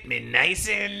that fit me nice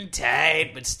and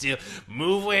tight, but still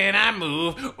move when I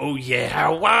move. Oh yeah, I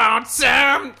want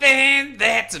something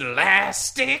that's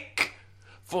elastic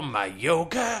for my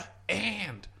yoga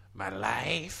and my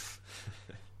life.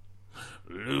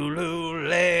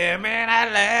 Lululemon,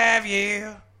 I love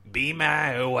you. Be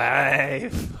my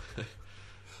wife.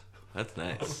 That's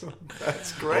nice.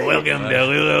 That's great. Welcome to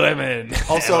Lululemon.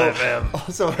 Also,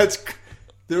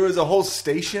 there was a whole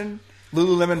station.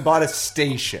 Lululemon bought a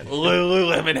station.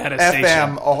 Lululemon had a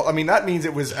FM. station. I mean, that means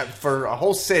it was for a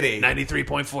whole city.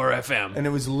 93.4 FM. And it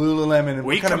was Lululemon. And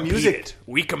We what kind of music? competed.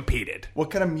 We competed.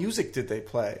 What kind of music did they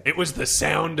play? It was the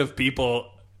sound of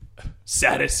people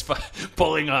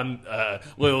pulling on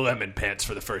Lululemon pants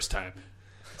for the first time.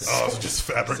 Oh, it's just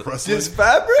fabric wrestling. Just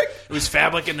fabric? It was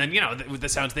fabric, and then, with the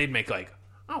sounds they'd make, like,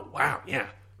 oh, wow, yeah.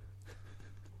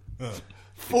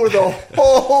 For the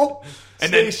whole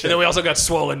And then station. we also got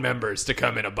Swollen members to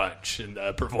come in a bunch and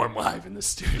perform live in the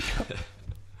studio.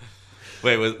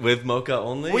 Wait, with Mocha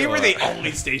only? We or- were the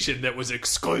only station that was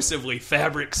exclusively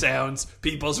fabric sounds,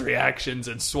 people's reactions,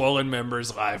 and Swollen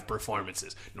members' live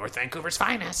performances. North Vancouver's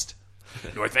finest.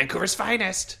 North Vancouver's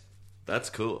finest. That's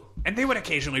cool. And they would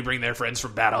occasionally bring their friends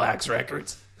from Battle Axe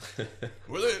Records.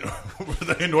 Were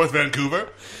they in North Vancouver?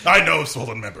 I know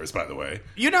Swollen members, by the way.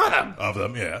 You know them. Of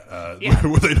them, yeah. Yeah.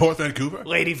 Were they North Vancouver?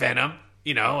 Lady Venom,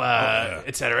 yeah.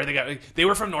 etc. They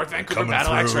were from North Vancouver Coming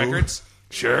Battle Axe through. Records.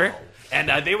 Sure.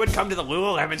 And they would come to the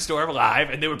Lululemon store live,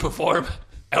 and they would perform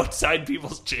outside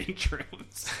people's change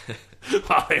rooms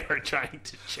while they were trying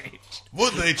to change.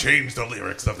 Would they change the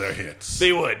lyrics of their hits?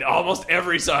 They would. Almost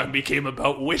every song became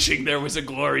about wishing there was a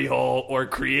glory hole or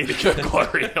creating a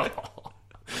glory hole.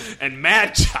 And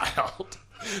Mad Child,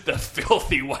 the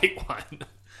filthy white one,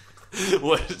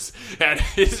 and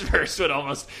his verse would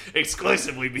almost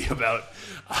exclusively be about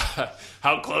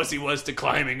how close he was to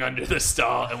climbing under the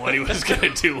stall and what he was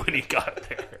going to do when he got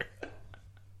there.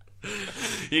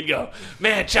 You'd go,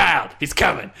 man, child, he's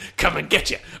coming. Come and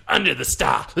get you under the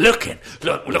stall. Look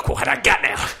what I got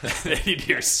now. And then you'd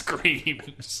hear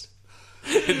screams.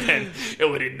 And then it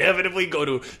would inevitably go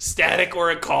to static or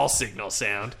a call signal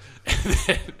sound. And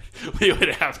then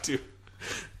we'd have to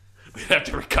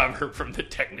recover from the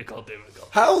technical difficulty.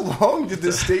 How long did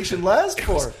this station last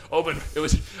for? It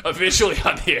was officially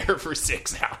on the air for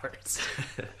 6 hours.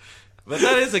 But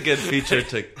that is a good feature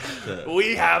to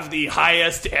We have the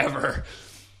highest ever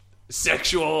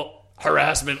sexual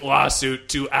harassment lawsuit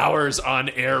to hours on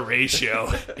air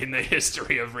ratio in the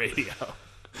history of radio.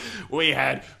 We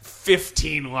had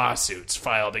 15 lawsuits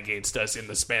filed against us in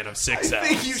the span of 6 I hours.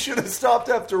 think you should have stopped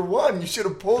after one. You should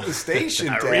have pulled the station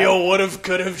A down. real would've,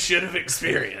 could've, should've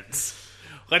experience.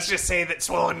 Let's just say that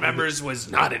Swollen Members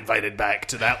was not invited back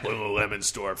to that Lululemon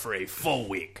store for a full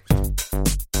week. All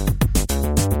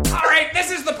right,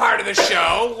 this is the part of the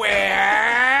show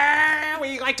where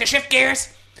we like to shift gears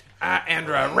and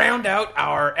round out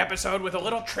our episode with a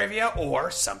little trivia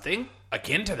or something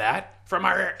akin to that from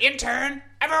our intern,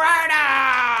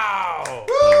 Everardo!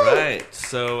 All right.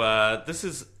 So this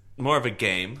is more of a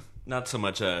game, not so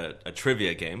much a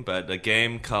trivia game, but a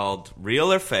game called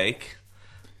Real or Fake,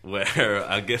 where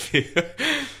I'll give you...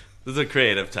 This is a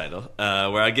creative title,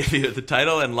 where I give you the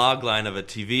title and log line of a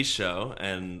TV show,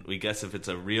 and we guess if it's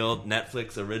a real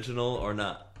Netflix original or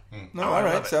not. No, all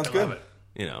right, sounds good.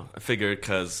 You know, I figured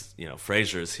because,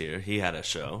 Frasier's here, he had a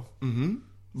show.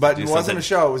 But Do it wasn't something- a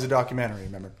show, it was a documentary,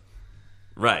 remember?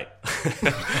 Right.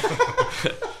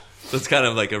 So it's kind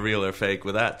of like a real or fake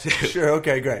with that, too. Sure,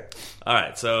 okay, great. All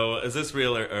right, so is this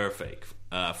real or fake?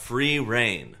 Free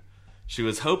reign. She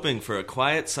was hoping for a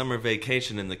quiet summer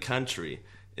vacation in the country.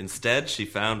 Instead, she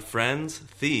found friends,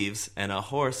 thieves, and a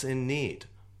horse in need.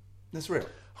 That's real.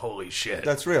 Holy shit.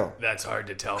 That's real. That's hard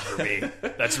to tell for me.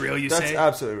 That's real, you That's say?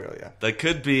 absolutely real, yeah. That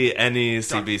could be any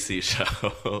CBC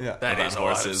show. Yeah. That about is a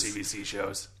lot of horses. CBC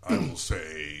shows. I will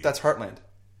say. That's Heartland.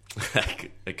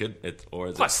 Or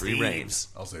is Plus it free reign? thieves.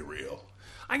 I'll say real.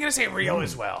 I'm going to say real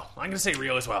as well.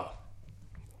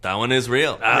 That one is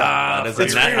real. Ah, that is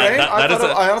It's a- free that- reign? that is a-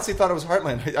 I honestly thought it was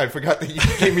Heartland. I forgot that you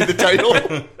gave me the title.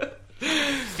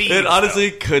 Thieves, It honestly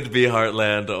could be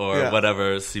Heartland or Yeah.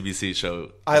 whatever CBC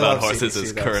show I about love horses CBC,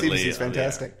 is though. currently. CBC is on the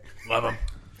air. fantastic. though.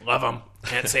 Love them.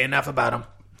 Can't say enough about them.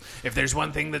 If there's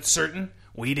one thing that's certain,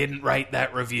 we didn't write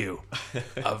that review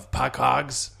of Puck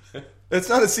Hogs. It's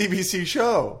not a CBC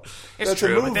show. It's That's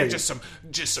true, a but movie. that's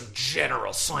just some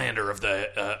general slander of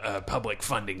the public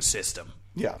funding system.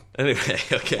 Yeah. Anyway,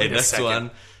 okay, Wait a next second.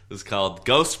 one is called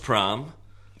Ghost Prom.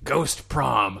 Ghost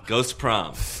prom. Ghost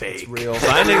prom. Fake. Real.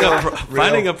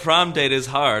 Finding a prom date is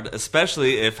hard,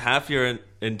 especially if half your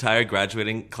entire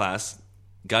graduating class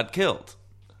got killed.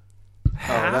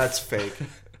 Half? Oh, that's fake.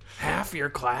 Half your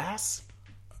class?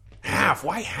 Half?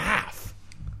 Why half?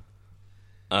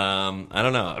 I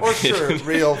don't know. Or sure,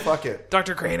 real. Fuck it.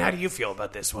 Dr. Crane, how do you feel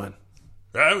about this one?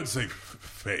 I would say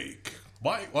fake.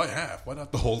 Why half? Why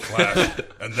not the whole class?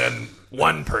 And then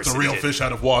One person the real did. fish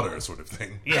out of water sort of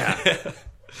thing. Yeah.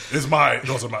 That's my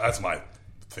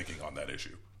thinking on that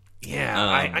issue. Yeah,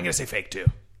 I'm going to say fake too.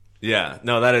 Yeah,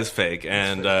 no, that is fake.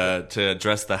 And to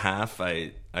address the half,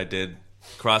 I did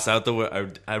cross out the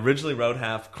word. I originally wrote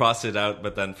half, crossed it out,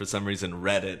 but then for some reason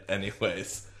read it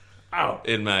anyways. Oh.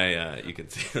 In my, you can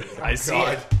see it. I see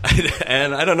it.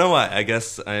 And I don't know why. I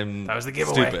guess I'm That was the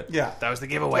giveaway. stupid. Yeah. That was the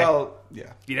giveaway. Well,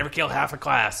 yeah. You never kill half a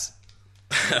class.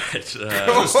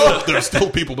 There's still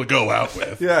people to go out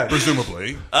with, Yeah.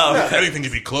 presumably. If anything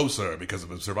could be closer because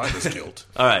of a survivor's guilt.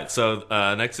 All right, so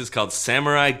next is called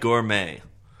Samurai Gourmet.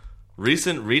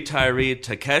 Recent retiree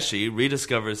Takeshi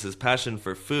rediscovers his passion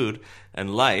for food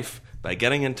and life by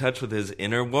getting in touch with his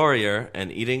inner warrior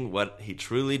and eating what he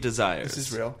truly desires. This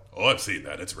is real. Oh, I've seen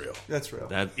that. It's real. That's real.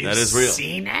 That is real.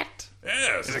 Seen it?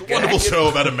 Yes, it's a wonderful show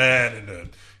about a man in a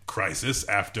crisis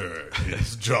after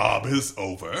his job is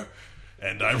over.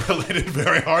 And I related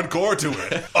very hardcore to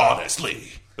it, honestly.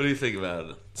 What do you think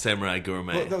about Samurai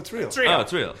Gourmet? Well, no, it's real. It's real. Oh,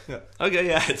 it's real. Yeah. Okay,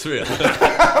 yeah, it's real.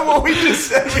 Well, we just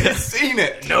said we'd seen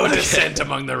it. No dissent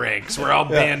among the ranks. We're all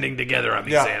banding together on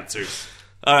these Yeah. answers.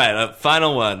 All right,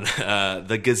 final one.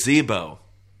 The gazebo.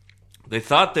 They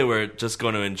thought they were just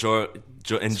going to enjoy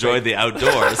the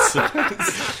outdoors.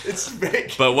 It's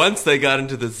fake. But once they got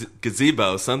into the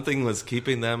gazebo, something was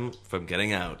keeping them from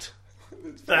getting out.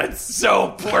 That's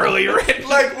so poorly written.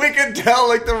 Like we could tell,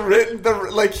 like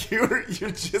you're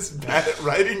just bad at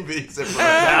writing these.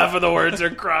 Half of the words are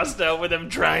crossed out with him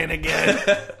trying again.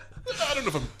 I don't know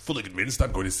if I'm fully convinced.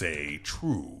 I'm going to say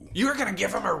true. You were going to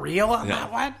give him a reel on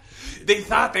that one? They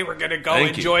thought they were going to go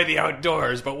Thank you. enjoy the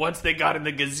outdoors, but once they got in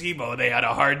the gazebo, they had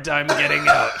a hard time getting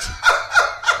out.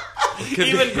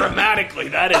 Even grammatically,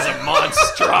 that is a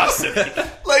monstrosity.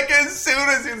 Like as soon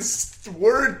as it's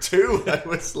word two, I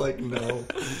was like, no.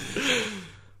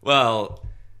 Well,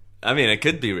 I mean, it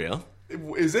could be real.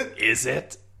 Is it? Is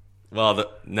it? Well,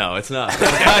 no, it's not.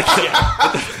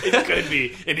 It could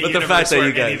be in a But the universe fact that where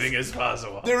you guys- anything is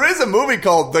possible. There is a movie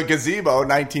called The Gazebo,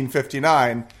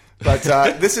 1959. But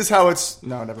this is how it's.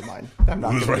 No, never mind. I'm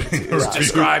not. Who's gonna- writing? Yeah.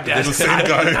 Described The as same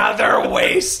guy. another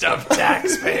waste of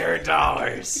taxpayer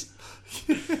dollars.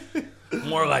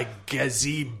 More like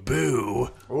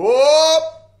gazebo. Whoop!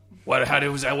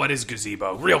 What is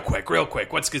gazebo? Real quick.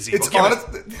 What's gazebo? It's Give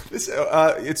us-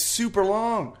 honest. It's super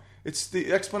long.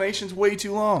 The explanation's way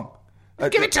too long.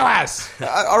 Give it to us.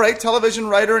 All right, television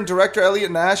writer and director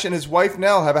Elliot Nash and his wife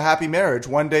Nell have a happy marriage.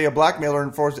 One day, a blackmailer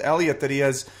informs Elliot that he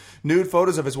has nude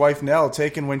photos of his wife Nell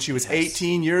taken when she was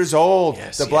 18 years old.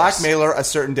 Yes, The yes. blackmailer, a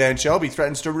certain Dan Shelby,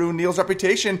 threatens to ruin Neil's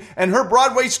reputation and her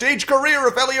Broadway stage career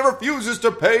if Elliot refuses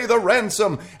to pay the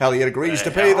ransom. Elliot agrees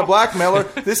to pay the blackmailer.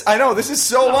 This is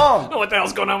so long. Oh, what the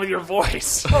hell's going on with your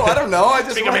voice? Oh, I don't know. I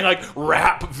just Becoming like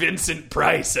rap Vincent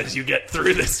Price as you get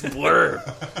through this blurb.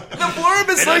 the blurb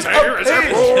is like Here a is a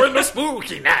page. roar in the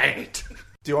spooky night.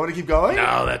 Do you want me to keep going?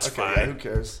 No, that's Okay, fine. yeah, who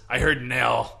cares? I heard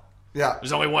Nell. Yeah,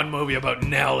 There's only one movie about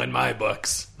Nell in my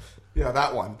books. yeah,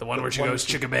 that one. The one where she goes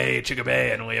chickabay,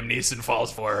 and Liam Neeson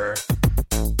falls for her.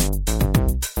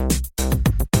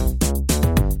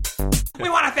 We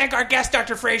want to thank our guest,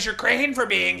 Dr. Fraser Crane, for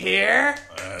being here.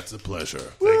 That's a pleasure.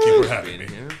 Thank you for having me.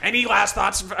 Any last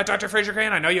thoughts, Dr. Fraser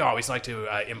Crane? I know you always like to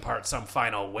impart some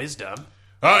final wisdom.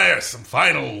 Oh, yes, some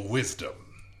final wisdom.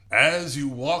 As you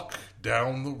walk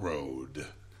down the road,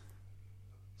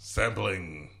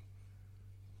 sampling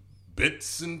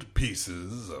bits and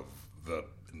pieces of the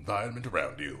environment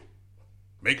around you,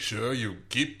 make sure you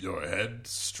keep your head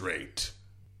straight.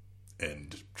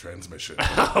 End transmission.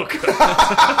 Oh, good.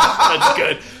 That's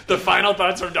good. The final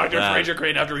thoughts from Dr. Yeah. Fraser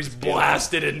Crane after he's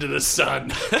blasted into the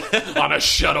sun on a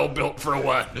shuttle built for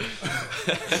one.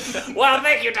 Well,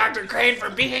 thank you, Dr. Crane,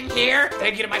 for being here.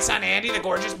 Thank you to my son, Andy, the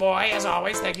gorgeous boy, as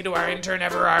always. Thank you to our intern,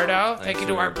 Everardo. Thank you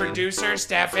to our producer,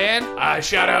 Stefan.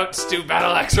 Shout outs to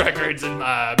Battle Axe Records and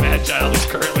Mad Child is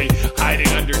currently hiding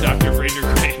under Dr. Fraser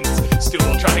Crane's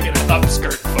stool trying to get an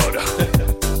upskirt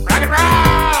photo. Rock and roll!